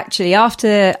 Yes, actually, after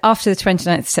the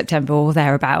 29th of September or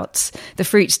thereabouts, the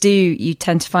fruits you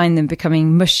tend to find them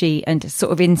becoming mushy and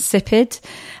sort of insipid.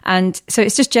 And so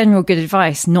it's just general good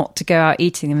advice not to go out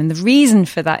eating them. And the reason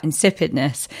for that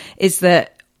insipidness is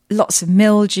that lots of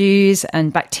mildews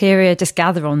and bacteria just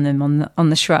gather on them on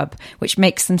the shrub, which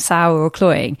makes them sour or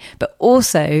cloying. But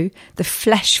also the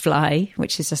flesh fly,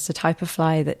 which is just a type of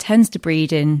fly that tends to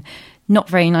breed in not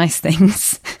very nice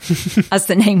things, as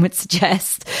the name would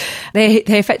suggest. They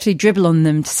effectively dribble on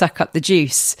them to suck up the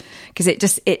juice because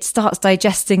it starts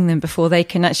digesting them before they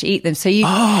can actually eat them. So you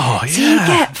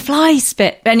get fly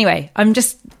spit. But anyway,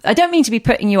 I don't mean to be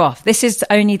putting you off. This is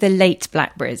only the late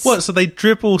blackberries. What? So they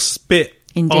dribble spit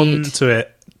onto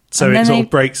it, so it sort of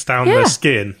breaks down their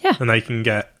skin, and they can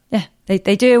get. Yeah,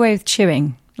 they do away with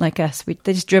chewing like us.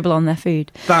 They just dribble on their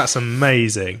food. That's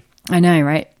amazing. I know,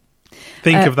 right?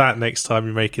 Think of that next time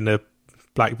you're making a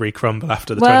blackberry crumble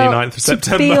after the 29th of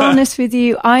September. To be honest with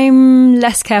you, I'm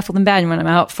less careful than Ben when I'm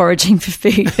out foraging for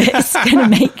food. It's going to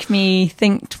make me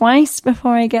think twice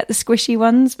before I get the squishy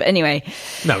ones. But anyway.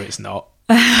 No, it's not.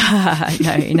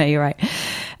 No, you're right.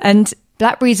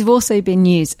 Blackberries have also been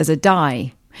used as a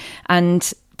dye,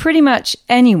 and pretty much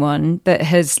anyone that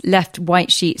has left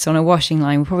white sheets on a washing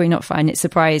line will probably not find it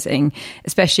surprising,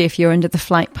 especially if you're under the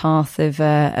flight path of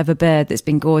a bird that's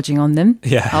been gorging on them.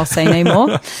 Yeah. I'll say no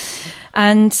more.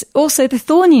 And also the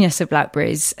thorniness of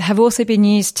blackberries have also been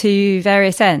used to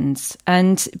various ends,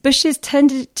 and bushes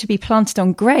tended to be planted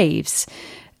on graves,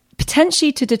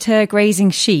 potentially to deter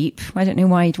grazing sheep. I don't know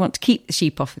why you'd want to keep the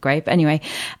sheep off the grave, but anyway,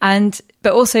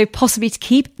 but also possibly to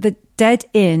keep the dead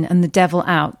in and the devil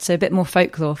out. So a bit more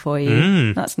folklore for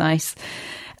you. That's nice.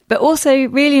 But also,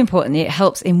 really importantly, it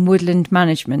helps in woodland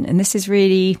management. And this is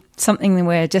really something that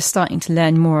we're just starting to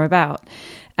learn more about.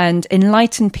 And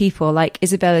enlightened people like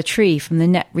Isabella Tree from the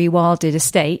Net Rewilded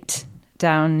estate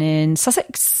down in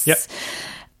Sussex. Yep.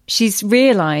 She's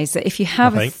realised that if you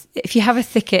have a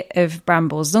thicket of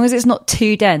brambles, as long as it's not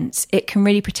too dense, it can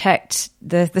really protect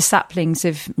the saplings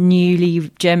of newly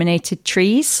germinated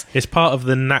trees. It's part of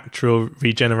the natural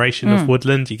regeneration of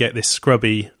woodland. You get this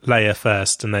scrubby layer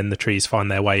first, and then the trees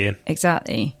find their way in.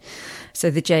 Exactly.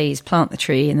 So the jays plant the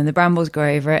tree, and then the brambles go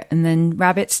over it, and then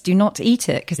rabbits do not eat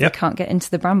it because they can't get into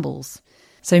the brambles.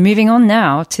 So moving on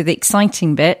now to the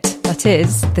exciting bit, that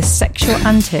is the sexual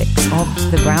antics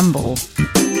of the bramble.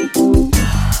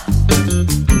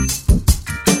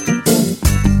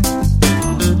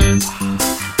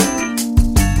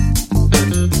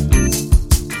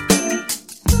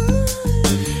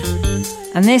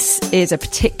 And this is a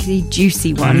particularly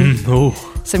juicy one.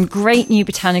 Some great new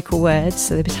botanical words,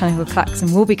 so the botanical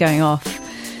klaxon will be going off.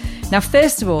 Now,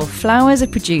 first of all, flowers are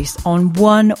produced on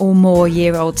 1 or more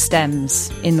year-old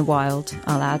stems in the wild,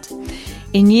 I'll add.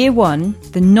 In year 1,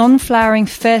 the non-flowering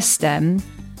first stem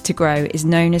to grow is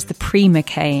known as the prima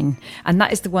cane, and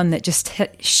that is the one that just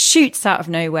shoots out of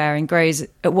nowhere and grows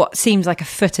at what seems like a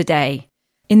foot a day.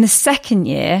 In the second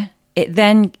year,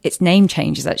 its name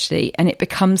changes actually, and it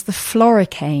becomes the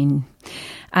floricane.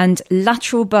 And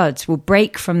lateral buds will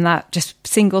break from that just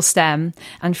single stem,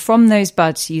 and from those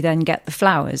buds you then get the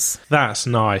flowers. That's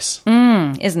nice.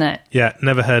 Isn't it? Yeah,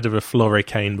 never heard of a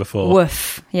floricane before.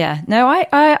 Woof. Yeah. No,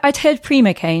 I'd heard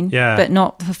primocane, but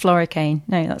not the floricane.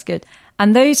 No, that's good.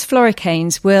 And those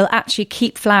floricanes will actually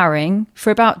keep flowering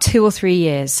for about 2 or 3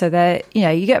 years. So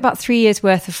you get about 3 years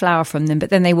worth of flower from them, but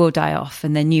then they will die off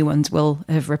and then new ones will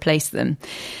have replaced them.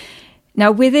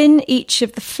 Now, within each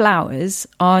of the flowers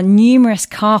are numerous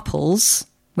carpels,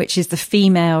 which is the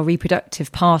female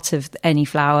reproductive part of any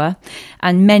flower,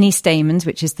 and many stamens,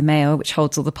 which is the male, which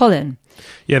holds all the pollen.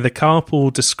 Yeah, the carpel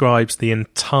describes the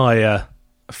entire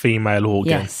female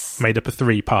organ, made up of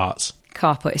 3 parts.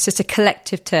 Carpel, it's just a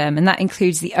collective term, and that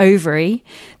includes the ovary,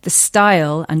 the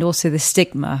style, and also the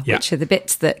stigma, which are the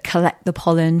bits that collect the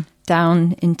pollen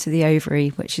down into the ovary,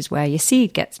 which is where your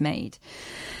seed gets made.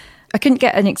 I couldn't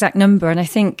get an exact number, and I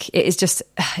think it is just,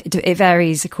 it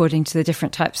varies according to the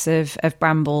different types of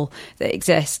bramble that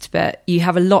exist, but you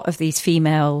have a lot of these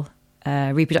female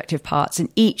reproductive parts, and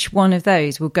each one of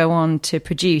those will go on to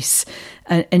produce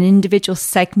an individual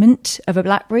segment of a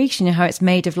blackberry. You know how it's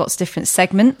made of lots of different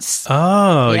segments?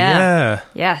 Oh, yeah.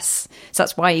 Yes. So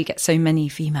that's why you get so many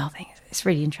female things. It's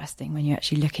really interesting when you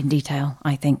actually look in detail,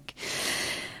 I think.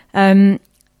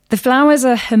 The flowers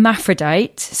are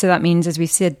hermaphrodite, so that means, as we've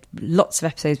said lots of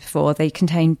episodes before, they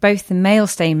contain both the male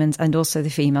stamens and also the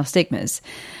female stigmas.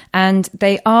 And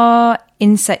they are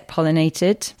insect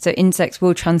pollinated, so insects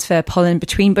will transfer pollen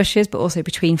between bushes, but also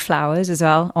between flowers as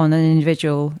well on an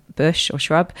individual bush or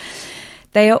shrub.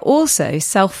 They are also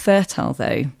self-fertile,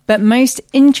 though. But most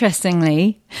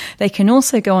interestingly, they can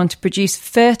also go on to produce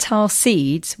fertile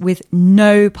seeds with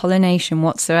no pollination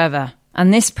whatsoever.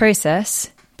 And this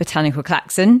process, botanical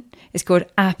klaxon, is called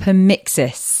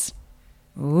apomixis.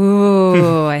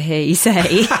 Ooh, I hear you say.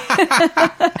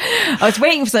 I was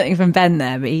waiting for something from Ben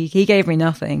there, but he gave me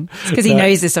nothing. It's because he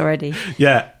knows this already.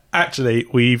 Yeah, actually,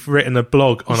 we've written a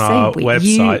blog on our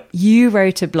website. You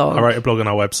wrote a blog. I wrote a blog on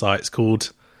our website. It's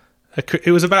called...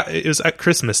 It was at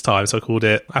Christmas time, so I called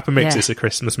it Apomixis, a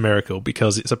Christmas Miracle,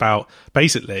 because it's about,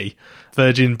 basically,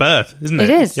 virgin birth, isn't it?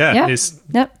 It is, yeah. It's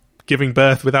giving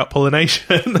birth without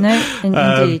pollination. No,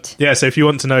 indeed. Yeah, so if you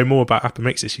want to know more about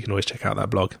Apomixis, you can always check out that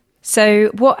blog. So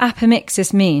what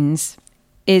apomixis means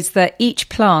is that each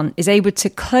plant is able to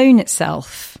clone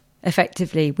itself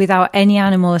effectively without any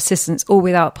animal assistance or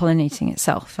without pollinating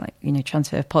itself, like,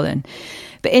 transfer of pollen.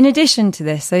 But in addition to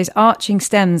this, those arching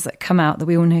stems that come out that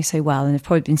we all know so well and have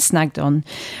probably been snagged on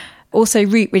also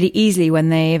root really easily when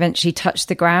they eventually touch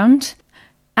the ground.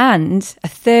 And a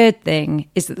third thing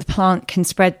is that the plant can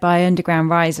spread by underground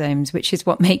rhizomes, which is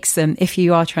what makes them, if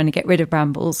you are trying to get rid of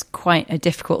brambles, quite a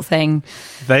difficult thing.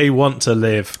 They want to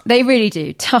live. They really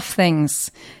do. Tough things.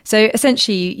 So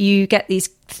essentially, you get these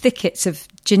thickets of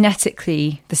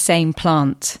genetically the same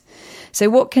plant. So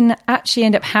what can actually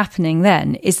end up happening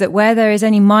then is that where there is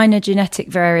any minor genetic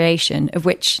variation, of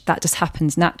which that just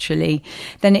happens naturally,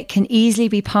 then it can easily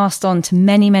be passed on to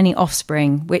many, many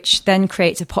offspring, which then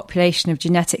creates a population of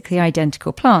genetically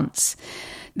identical plants.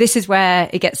 This is where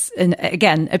it gets,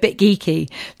 again, a bit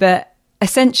geeky, but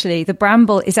essentially the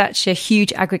bramble is actually a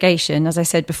huge aggregation. As I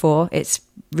said before, it's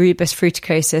Rubus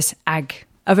fruticosus ag.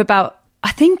 Of about,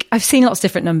 I think I've seen lots of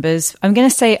different numbers. I'm going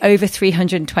to say over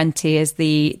 320 is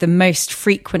the most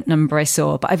frequent number I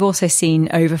saw, but I've also seen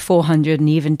over 400 and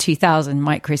even 2,000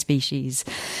 microspecies.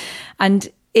 And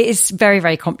it is very,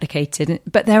 very complicated.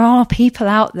 But there are people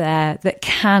out there that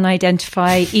can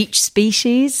identify each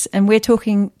species, and we're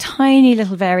talking tiny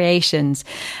little variations.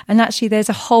 And actually, there's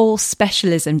a whole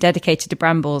specialism dedicated to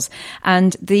brambles.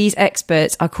 And these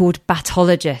experts are called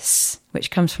batologists,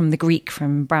 which comes from the Greek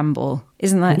from bramble.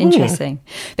 Isn't that interesting?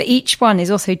 But each one is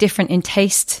also different in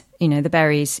taste, you know, the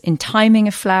berries, in timing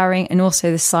of flowering, and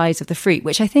also the size of the fruit,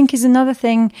 which I think is another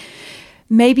thing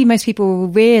maybe most people will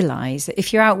realise, that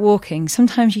if you're out walking,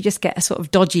 sometimes you just get a sort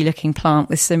of dodgy looking plant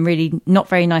with some really not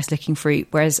very nice looking fruit,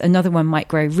 whereas another one might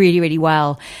grow really, really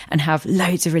well and have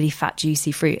loads of really fat,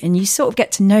 juicy fruit. And you sort of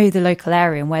get to know the local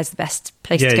area and where's the best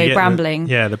place to go brambling.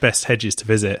 The best hedges to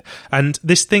visit. And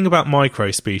this thing about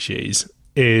micro-species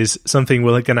is something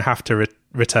we're going to have to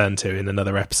return to in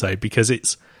another episode, because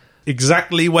it's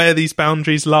exactly where these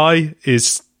boundaries lie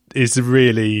is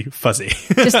really fuzzy.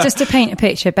 just to paint a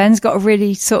picture, Ben's got a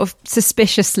really sort of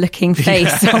suspicious looking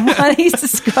face on while he's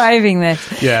describing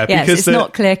this. Yeah, yes, because it's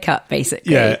not clear cut,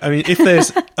 basically. Yeah, I mean,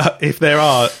 if there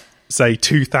are, say,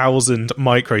 2,000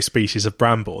 microspecies of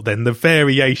bramble, then the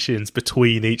variations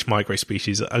between each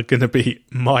microspecies are going to be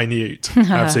minute,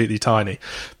 absolutely tiny.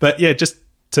 But yeah, just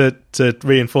to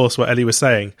reinforce what Ellie was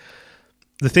saying,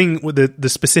 the thing with the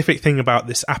specific thing about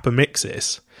this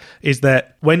apomixis is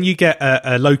that when you get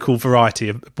a local variety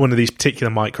of one of these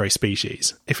particular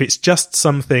microspecies, if it's just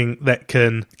something that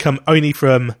can come only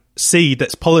from seed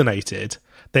that's pollinated,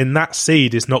 then that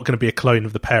seed is not going to be a clone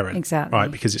of the parent. Exactly.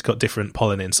 Right, because it's got different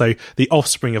pollen in. So the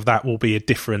offspring of that will be a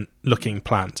different looking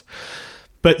plant.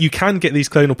 But you can get these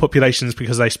clonal populations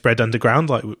because they spread underground,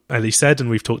 like Ellie said, and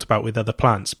we've talked about with other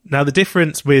plants. Now, the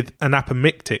difference with an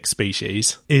apomictic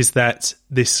species is that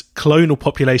this clonal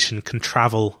population can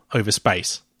travel over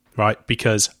space, right?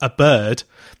 Because a bird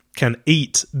can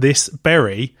eat this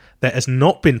berry that has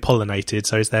not been pollinated,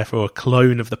 so is therefore a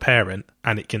clone of the parent,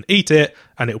 and it can eat it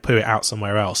and it'll poo it out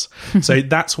somewhere else. So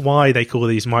that's why they call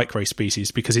these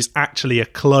microspecies, because it's actually a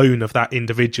clone of that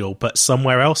individual, but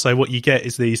somewhere else. So what you get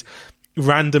is these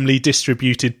randomly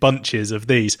distributed bunches of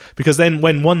these, because then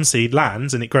when one seed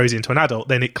lands and it grows into an adult,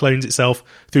 then it clones itself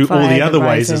through all the other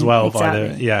ways as well, exactly.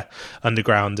 by the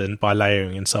underground and by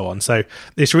layering and so on. So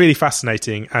it's really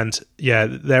fascinating. And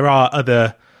there are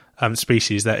other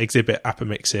species that exhibit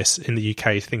apomixis in the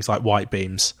UK, things like white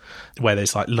beams, where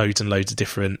there's like loads and loads of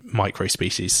different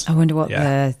microspecies. I wonder what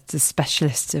the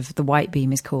specialist of the white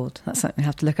beam is called. That's something we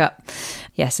have to look up.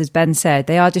 Yes, as Ben said,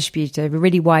 they are distributed over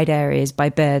really wide areas by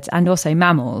birds and also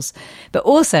mammals. But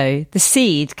also, the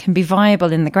seed can be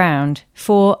viable in the ground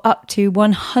for up to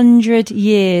 100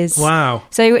 years. Wow.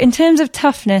 So in terms of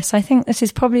toughness, I think this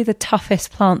is probably the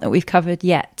toughest plant that we've covered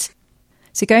yet.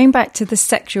 So going back to the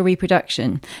sexual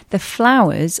reproduction, the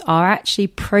flowers are actually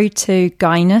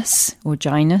protogynous or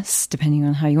gynous, depending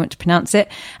on how you want to pronounce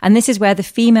it. And this is where the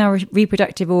female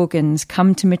reproductive organs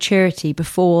come to maturity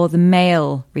before the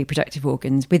male reproductive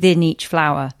organs within each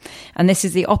flower. And this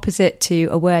is the opposite to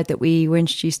a word that we were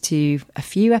introduced to a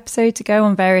few episodes ago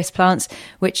on various plants,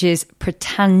 which is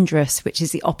protandrous, which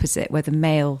is the opposite, where the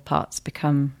male parts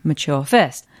become mature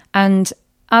first. And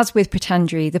as with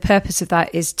protandry, the purpose of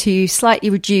that is to slightly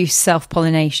reduce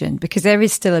self-pollination, because there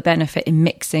is still a benefit in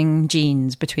mixing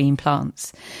genes between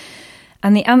plants.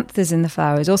 And the anthers in the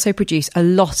flowers also produce a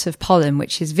lot of pollen,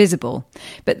 which is visible.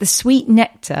 But the sweet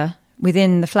nectar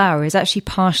within the flower is actually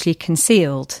partially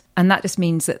concealed. And that just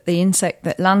means that the insect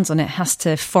that lands on it has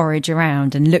to forage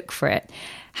around and look for it.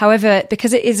 However,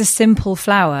 because it is a simple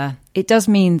flower, it does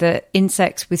mean that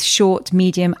insects with short,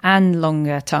 medium and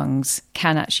longer tongues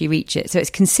can actually reach it. So it's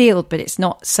concealed, but it's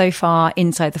not so far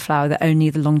inside the flower that only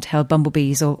the long-tailed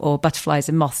bumblebees or butterflies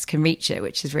and moths can reach it,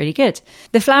 which is really good.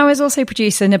 The flowers also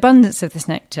produce an abundance of this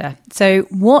nectar. So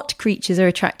what creatures are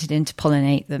attracted in to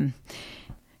pollinate them?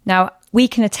 Now, we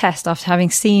can attest, after having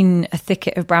seen a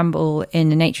thicket of bramble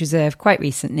in a nature reserve quite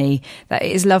recently, that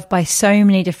it is loved by so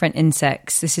many different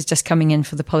insects. This is just coming in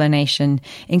for the pollination,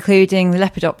 including the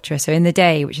Lepidoptera. So in the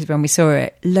day, which is when we saw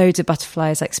it, loads of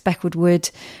butterflies like speckled wood,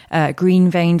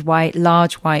 green-veined white,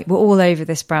 large white, were all over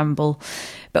this bramble.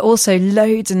 But also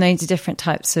loads and loads of different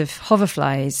types of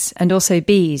hoverflies and also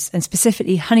bees, and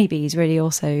specifically honeybees really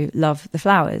also love the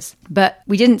flowers. But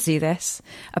we didn't see this.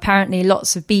 Apparently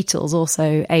lots of beetles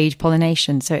also aid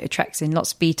pollination, so it attracts in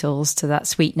lots of beetles to that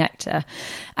sweet nectar.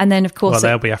 And then, of course... Well,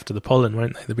 they'll be after the pollen,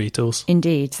 won't they, the beetles?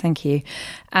 Indeed, thank you.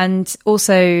 And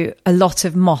also a lot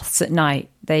of moths at night.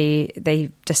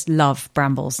 They just love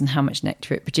brambles and how much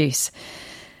nectar it produces.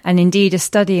 And indeed, a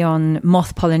study on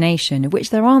moth pollination, of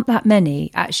which there aren't that many,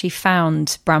 actually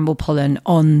found bramble pollen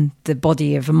on the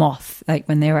body of a moth, like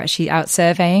when they were actually out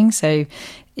surveying. So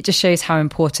it just shows how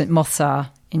important moths are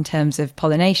in terms of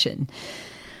pollination.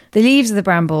 The leaves of the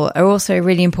bramble are also a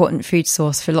really important food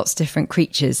source for lots of different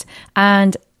creatures.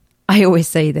 And I always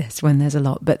say this when there's a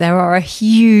lot, but there are a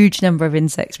huge number of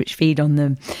insects which feed on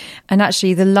them. And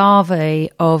actually, the larvae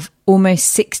of almost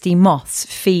 60 moths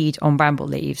feed on bramble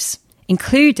leaves,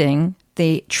 including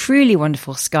the truly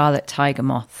wonderful scarlet tiger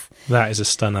moth. That is a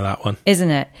stunner, that one.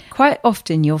 Isn't it? Quite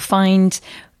often you'll find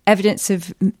evidence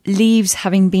of leaves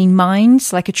having been mined,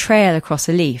 like a trail across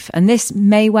a leaf. And this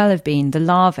may well have been the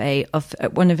larvae of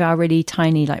one of our really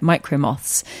tiny, like, micro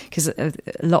moths, because a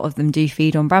lot of them do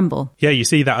feed on bramble. Yeah, you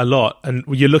see that a lot. And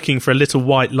you're looking for a little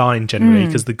white line generally,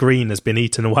 because the green has been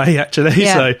eaten away, actually.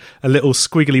 Yeah. So a little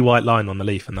squiggly white line on the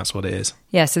leaf, and that's what it is.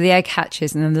 Yeah, so the egg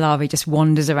hatches and then the larvae just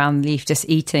wanders around the leaf, just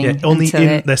eating.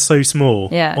 Yeah, they're so small.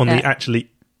 Yeah, the actually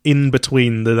in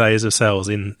between the layers of cells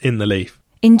in the leaf.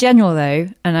 In general, though,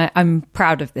 and I'm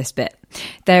proud of this bit,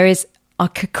 there is a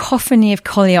cacophony of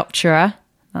Coleoptera,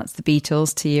 that's the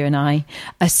beetles to you and I,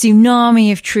 a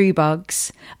tsunami of true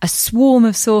bugs, a swarm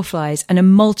of sawflies, and a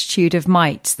multitude of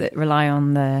mites that rely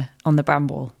on the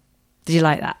bramble. Did you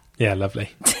like that? Yeah, lovely.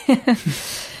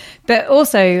 But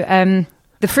also...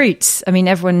 the fruits, I mean,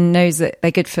 everyone knows that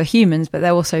they're good for humans, but they're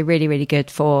also really, really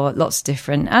good for lots of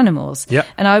different animals. Yep.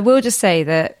 And I will just say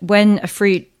that when a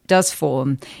fruit does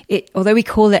form, although we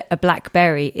call it a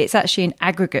blackberry, it's actually an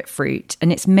aggregate fruit,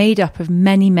 and it's made up of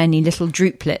many, many little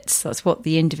drupelets. That's what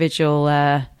the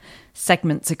individual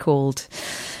segments are called.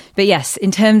 But yes,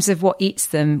 in terms of what eats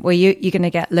them, well, you're going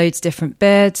to get loads of different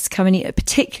birds come and eat it,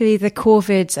 particularly the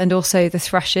corvids and also the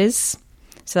thrushes.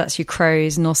 So that's your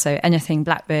crows and also anything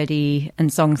blackbirdy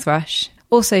and song thrush.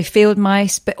 Also field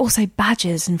mice, but also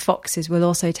badgers and foxes will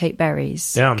also take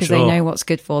berries. Yeah, I'm sure. Because they know what's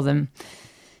good for them.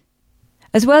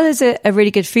 As well as a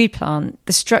really good food plant,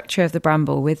 the structure of the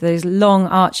bramble with those long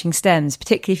arching stems,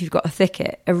 particularly if you've got a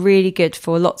thicket, are really good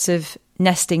for lots of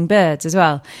nesting birds as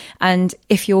well. And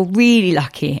if you're really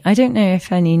lucky, I don't know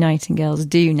if any nightingales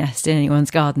do nest in anyone's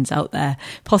gardens out there,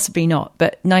 possibly not,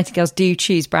 but nightingales do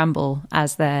choose bramble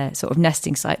as their sort of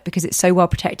nesting site because it's so well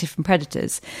protected from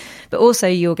predators. But also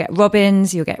you'll get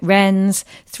robins, you'll get wrens,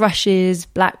 thrushes,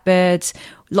 blackbirds,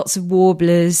 lots of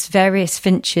warblers, various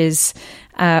finches,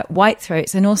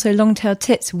 whitethroats, and also long-tailed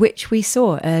tits, which we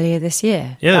saw earlier this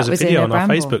year. Yeah, there's a video on our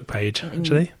Facebook page,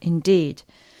 actually. Indeed.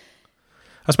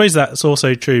 I suppose that's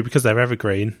also true because they're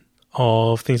evergreen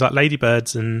of things like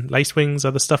ladybirds and lacewings.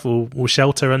 Other stuff will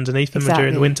shelter underneath them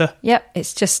during the winter. Yep,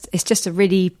 it's just a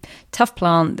really tough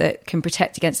plant that can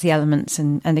protect against the elements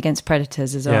and against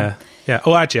predators as well. Yeah.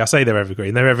 Oh, actually, I say they're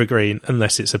evergreen. They're evergreen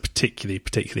unless it's a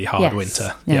particularly hard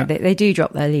winter. Yeah, they do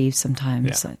drop their leaves sometimes.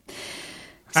 Yeah. So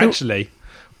actually,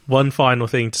 one final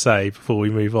thing to say before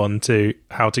we move on to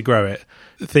how to grow it.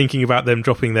 Thinking about them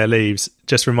dropping their leaves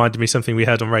just reminded me something we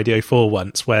heard on Radio 4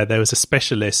 once, where there was a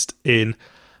specialist in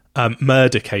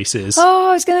murder cases. Oh,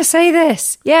 I was going to say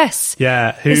this. Yes.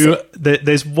 Yeah,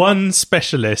 there's one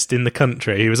specialist in the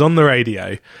country who was on the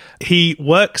radio. He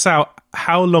works out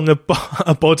how long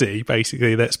a body,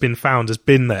 basically, that's been found has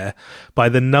been there by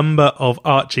the number of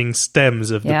arching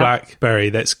stems of the blackberry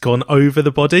that's gone over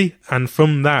the body. And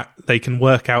from that, they can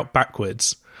work out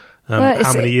backwards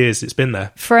how many years it's been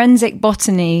there. Forensic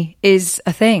botany is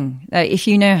a thing. If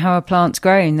you know how a plant's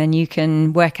grown, then you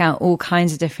can work out all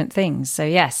kinds of different things. So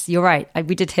yes, you're right.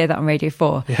 We did hear that on Radio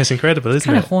 4. Yeah, it's incredible, isn't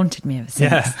it? Kind of haunted me ever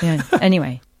since. Yeah.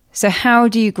 Anyway, so how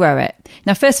do you grow it?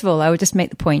 Now, first of all, I would just make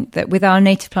the point that with our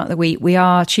native plant of the week, we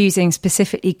are choosing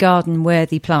specifically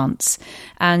garden-worthy plants.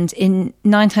 And in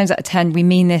 9 times out of 10, we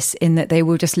mean this in that they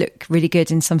will just look really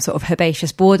good in some sort of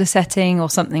herbaceous border setting or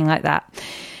something like that.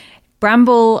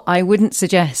 Bramble, I wouldn't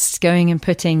suggest going and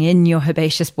putting in your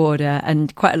herbaceous border,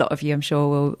 and quite a lot of you, I'm sure,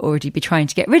 will already be trying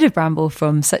to get rid of bramble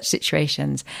from such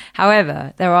situations.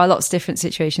 However, there are lots of different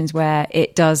situations where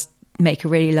it does make a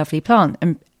really lovely plant.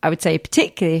 And I would say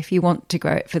particularly if you want to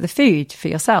grow it for the food for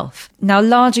yourself. Now,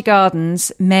 larger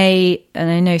gardens may, and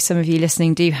I know some of you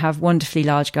listening do have wonderfully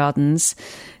large gardens,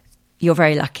 you're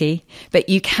very lucky, but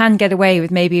you can get away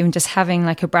with maybe even just having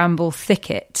like a bramble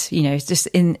thicket, just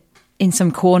in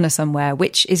some corner somewhere,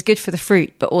 which is good for the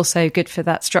fruit, but also good for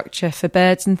that structure for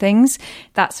birds and things.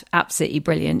 That's absolutely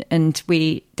brilliant. And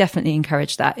we definitely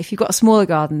encourage that. If you've got a smaller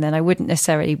garden, then I wouldn't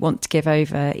necessarily want to give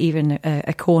over even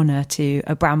a corner to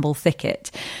a bramble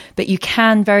thicket. But you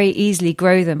can very easily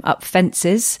grow them up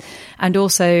fences and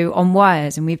also on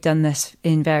wires. And we've done this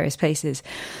in various places.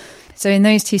 So in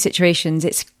those two situations,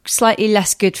 it's slightly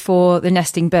less good for the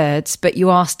nesting birds, but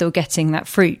you are still getting that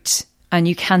fruit. And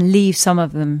you can leave some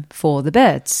of them for the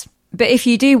birds. But if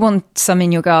you do want some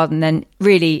in your garden, then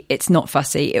really it's not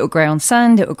fussy. It will grow on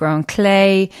sand, it will grow on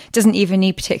clay, doesn't even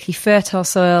need particularly fertile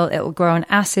soil. It will grow on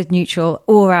acid, neutral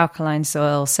or alkaline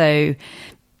soil. So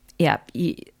yeah,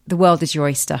 the world is your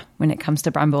oyster when it comes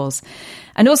to brambles.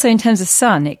 And also in terms of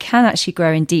sun, it can actually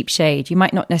grow in deep shade. You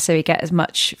might not necessarily get as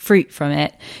much fruit from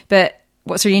it, but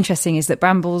what's really interesting is that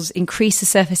brambles increase the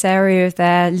surface area of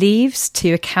their leaves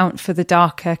to account for the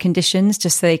darker conditions,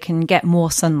 just so they can get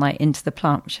more sunlight into the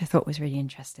plant, which I thought was really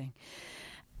interesting.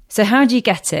 So how do you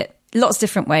get it? Lots of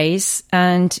different ways.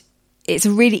 And it's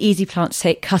a really easy plant to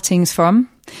take cuttings from.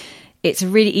 It's a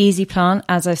really easy plant,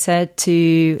 as I've said,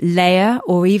 to layer,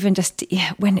 or even just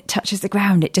when it touches the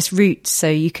ground, it just roots. So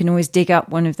you can always dig up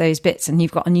one of those bits and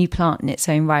you've got a new plant in its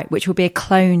own right, which will be a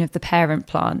clone of the parent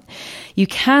plant. You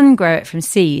can grow it from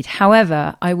seed.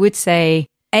 However, I would say,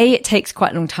 it takes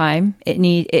quite a long time.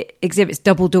 It exhibits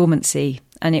double dormancy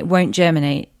and it won't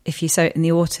germinate if you sow it in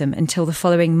the autumn until the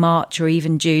following March or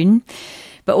even June.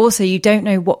 But also you don't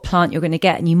know what plant you're going to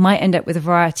get, and you might end up with a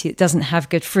variety that doesn't have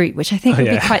good fruit, which I think would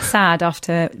be quite sad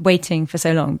after waiting for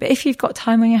so long. But if you've got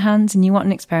time on your hands and you want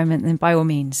an experiment, then by all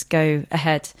means, go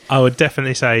ahead. I would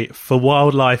definitely say for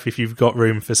wildlife, if you've got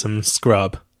room for some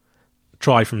scrub,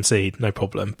 try from seed, no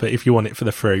problem. But if you want it for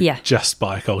the fruit, just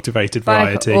buy a cultivated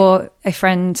variety. Or a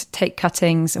friend, take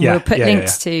cuttings, and we'll put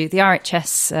links to the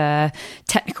RHS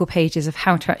technical pages of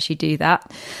how to actually do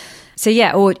that. So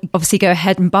or obviously go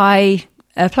ahead and buy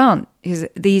a plant, because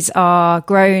these are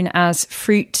grown as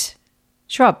fruit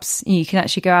shrubs. You can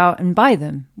actually go out and buy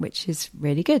them, which is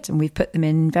really good. And we've put them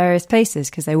in various places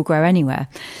because they will grow anywhere.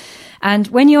 And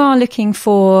when you are looking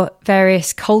for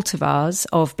various cultivars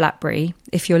of blackberry,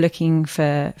 if you're looking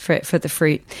for the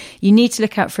fruit, you need to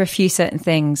look out for a few certain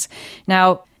things.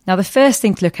 Now, the first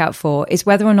thing to look out for is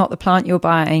whether or not the plant you're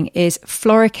buying is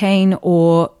floricane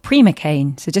or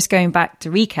primocane. So just going back to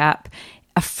recap,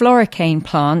 a floricane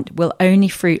plant will only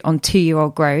fruit on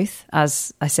 2-year-old growth,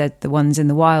 as I said, the ones in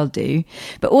the wild do.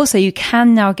 But also you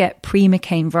can now get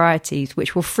primocane varieties,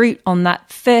 which will fruit on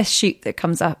that first shoot that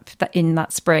comes up in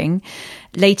that spring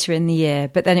later in the year.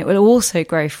 But then it will also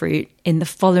grow fruit in the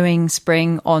following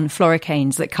spring on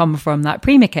floricanes that come from that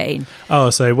primocane. Oh,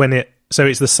 so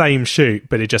it's the same shoot,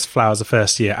 but it just flowers the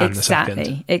first year and the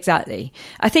second. Exactly.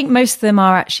 I think most of them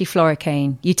are actually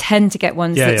floricane. You tend to get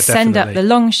ones that send up the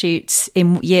long shoots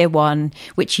in year one,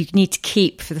 which you need to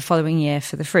keep for the following year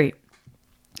for the fruit.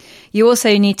 You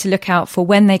also need to look out for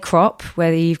when they crop,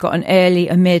 whether you've got an early,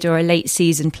 a mid or a late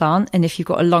season plant. And if you've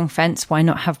got a long fence, why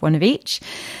not have one of each?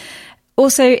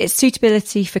 Also, its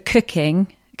suitability for cooking,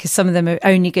 because some of them are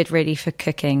only good really for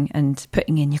cooking and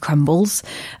putting in your crumbles,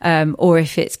 or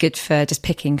if it's good for just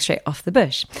picking straight off the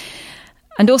bush.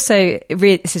 And also,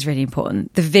 this is really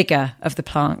important, the vigour of the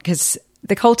plant, because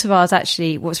the cultivars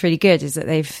actually, what's really good is that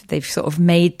they've sort of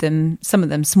made them, some of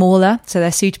them smaller, so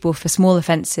they're suitable for smaller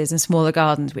fences and smaller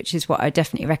gardens, which is what I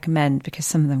definitely recommend, because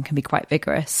some of them can be quite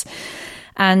vigorous.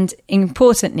 And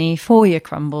importantly for your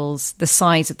crumbles, the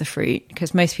size of the fruit,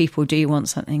 because most people do want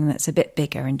something that's a bit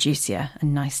bigger and juicier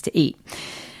and nice to eat.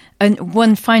 And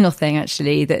one final thing,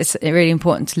 actually, that's really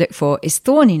important to look for is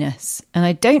thorniness. And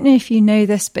I don't know if you know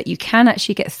this, but you can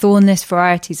actually get thornless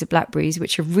varieties of blackberries,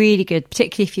 which are really good,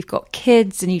 particularly if you've got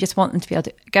kids and you just want them to be able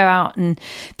to go out and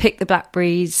pick the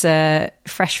blackberries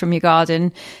fresh from your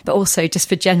garden, but also just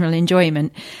for general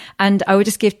enjoyment. And I would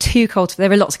just give two cultivars.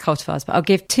 There are lots of cultivars, but I'll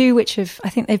give two, which I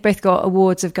think they've both got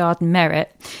awards of garden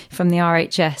merit from the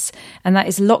RHS. And that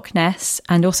is Loch Ness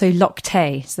and also Loch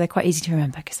Tay. So they're quite easy to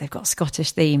remember because they've got a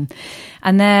Scottish theme.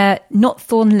 And they're not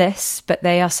thornless, but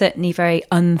they are certainly very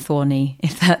unthorny,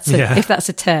 if that's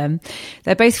a term.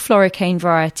 They're both floricane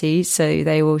varieties, so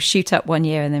they will shoot up one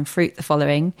year and then fruit the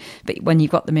following. But when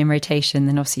you've got them in rotation,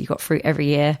 then obviously you've got fruit every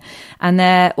year. And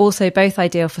they're also both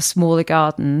ideal for smaller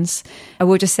gardens. I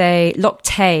will just say Loch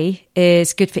Tay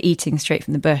is good for eating straight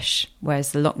from the bush,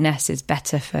 whereas the Loch Ness is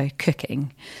better for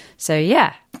cooking. So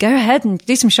go ahead and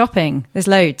do some shopping. There's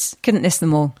loads. Couldn't list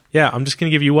them all. Yeah, I'm just going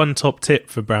to give you one top tip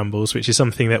for brambles, which is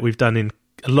something that we've done in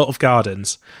a lot of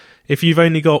gardens. If you've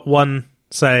only got one,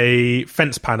 say,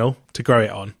 fence panel to grow it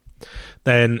on,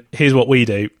 then here's what we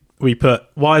do. We put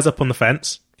wires up on the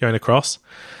fence going across.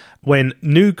 When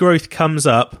new growth comes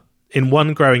up in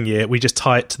one growing year, we just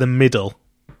tie it to the middle.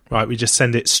 Right, we just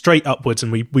send it straight upwards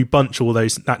and we bunch all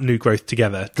that new growth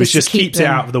together, which just keeps it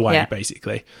out of the way,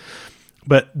 basically.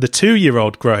 But the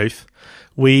 2-year-old growth,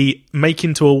 we make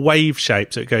into a wave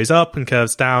shape. So it goes up and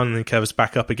curves down and then curves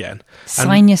back up again.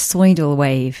 Sinusoidal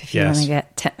wave, if you want to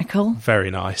get technical. Very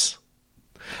nice.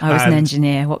 I was an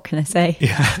engineer, what can I say?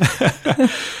 Yeah.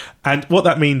 And what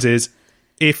that means is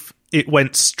if it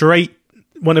went straight,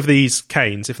 one of these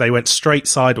canes, if they went straight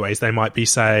sideways, they might be,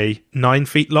 say, 9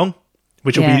 feet long,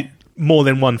 which will be more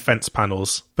than one fence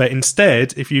panels. But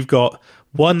instead, if you've got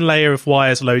one layer of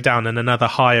wires low down and another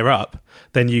higher up,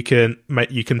 then you can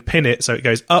pin it so it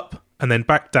goes up and then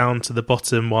back down to the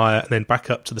bottom wire and then back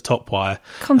up to the top wire.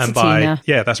 Concertina.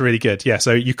 That's really good. Yeah,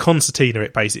 so you concertina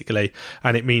it basically,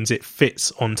 and it means it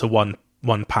fits onto one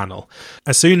panel.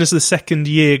 As soon as the second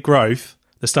year growth,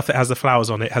 the stuff that has the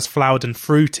flowers on it, has flowered and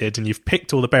fruited and you've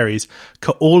picked all the berries,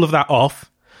 cut all of that off,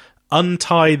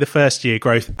 untie the first year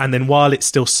growth, and then while it's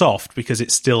still soft, because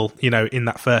it's still, in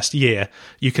that first year,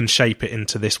 you can shape it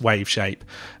into this wave shape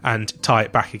and tie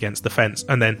it back against the fence.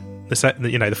 And then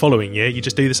the following year, you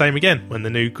just do the same again. When the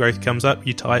new growth comes up,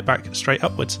 you tie it back straight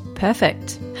upwards.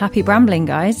 Perfect. Happy brambling,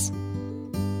 guys.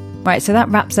 Right, so that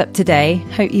wraps up today.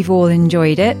 Hope you've all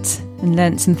enjoyed it and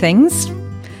learnt some things.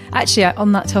 Actually,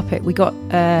 on that topic, we got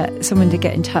someone to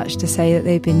get in touch to say that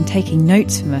they've been taking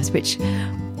notes from us, which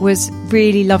was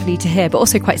really lovely to hear, but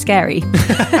also quite scary.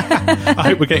 I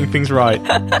hope we're getting things right.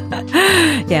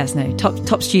 Yes, no,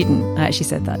 top student. I actually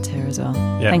said that to her as well.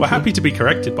 Yeah, we're happy to be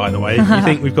corrected, by the way. If you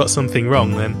think we've got something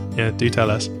wrong, then do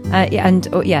tell us. How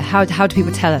do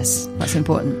people tell us? That's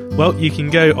important. Well, you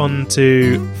can go on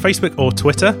to Facebook or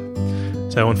Twitter.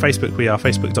 So on Facebook, we are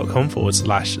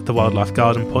facebook.com/The Wildlife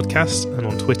Garden Podcast. And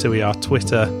on Twitter, we are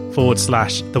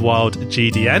Twitter/The Wild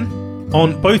GDN.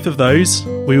 On both of those,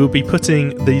 we will be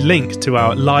putting the link to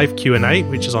our live Q&A,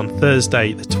 which is on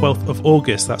Thursday, the 12th of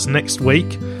August. That's next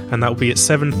week, and that will be at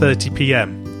 7:30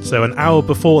 p.m. So an hour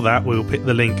before that, we will put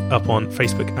the link up on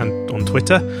Facebook and on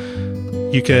Twitter.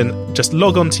 You can just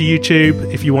log on to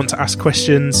YouTube if you want to ask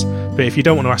questions, but if you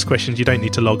don't want to ask questions, you don't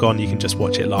need to log on. You can just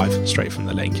watch it live straight from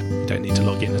the link. You don't need to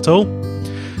log in at all.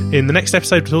 In the next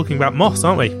episode, we're talking about moths,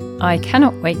 aren't we? I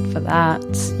cannot wait for that.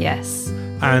 Yes.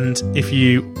 And if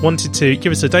you wanted to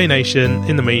give us a donation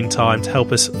in the meantime to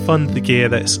help us fund the gear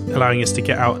that's allowing us to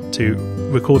get out to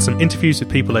record some interviews with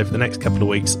people over the next couple of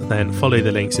weeks, then follow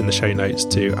the links in the show notes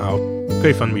to our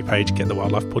GoFundMe page, Get the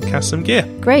Wildlife Podcast some gear.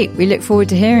 Great. We look forward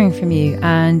to hearing from you.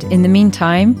 And in the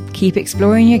meantime, keep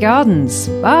exploring your gardens.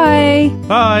 Bye.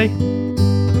 Bye.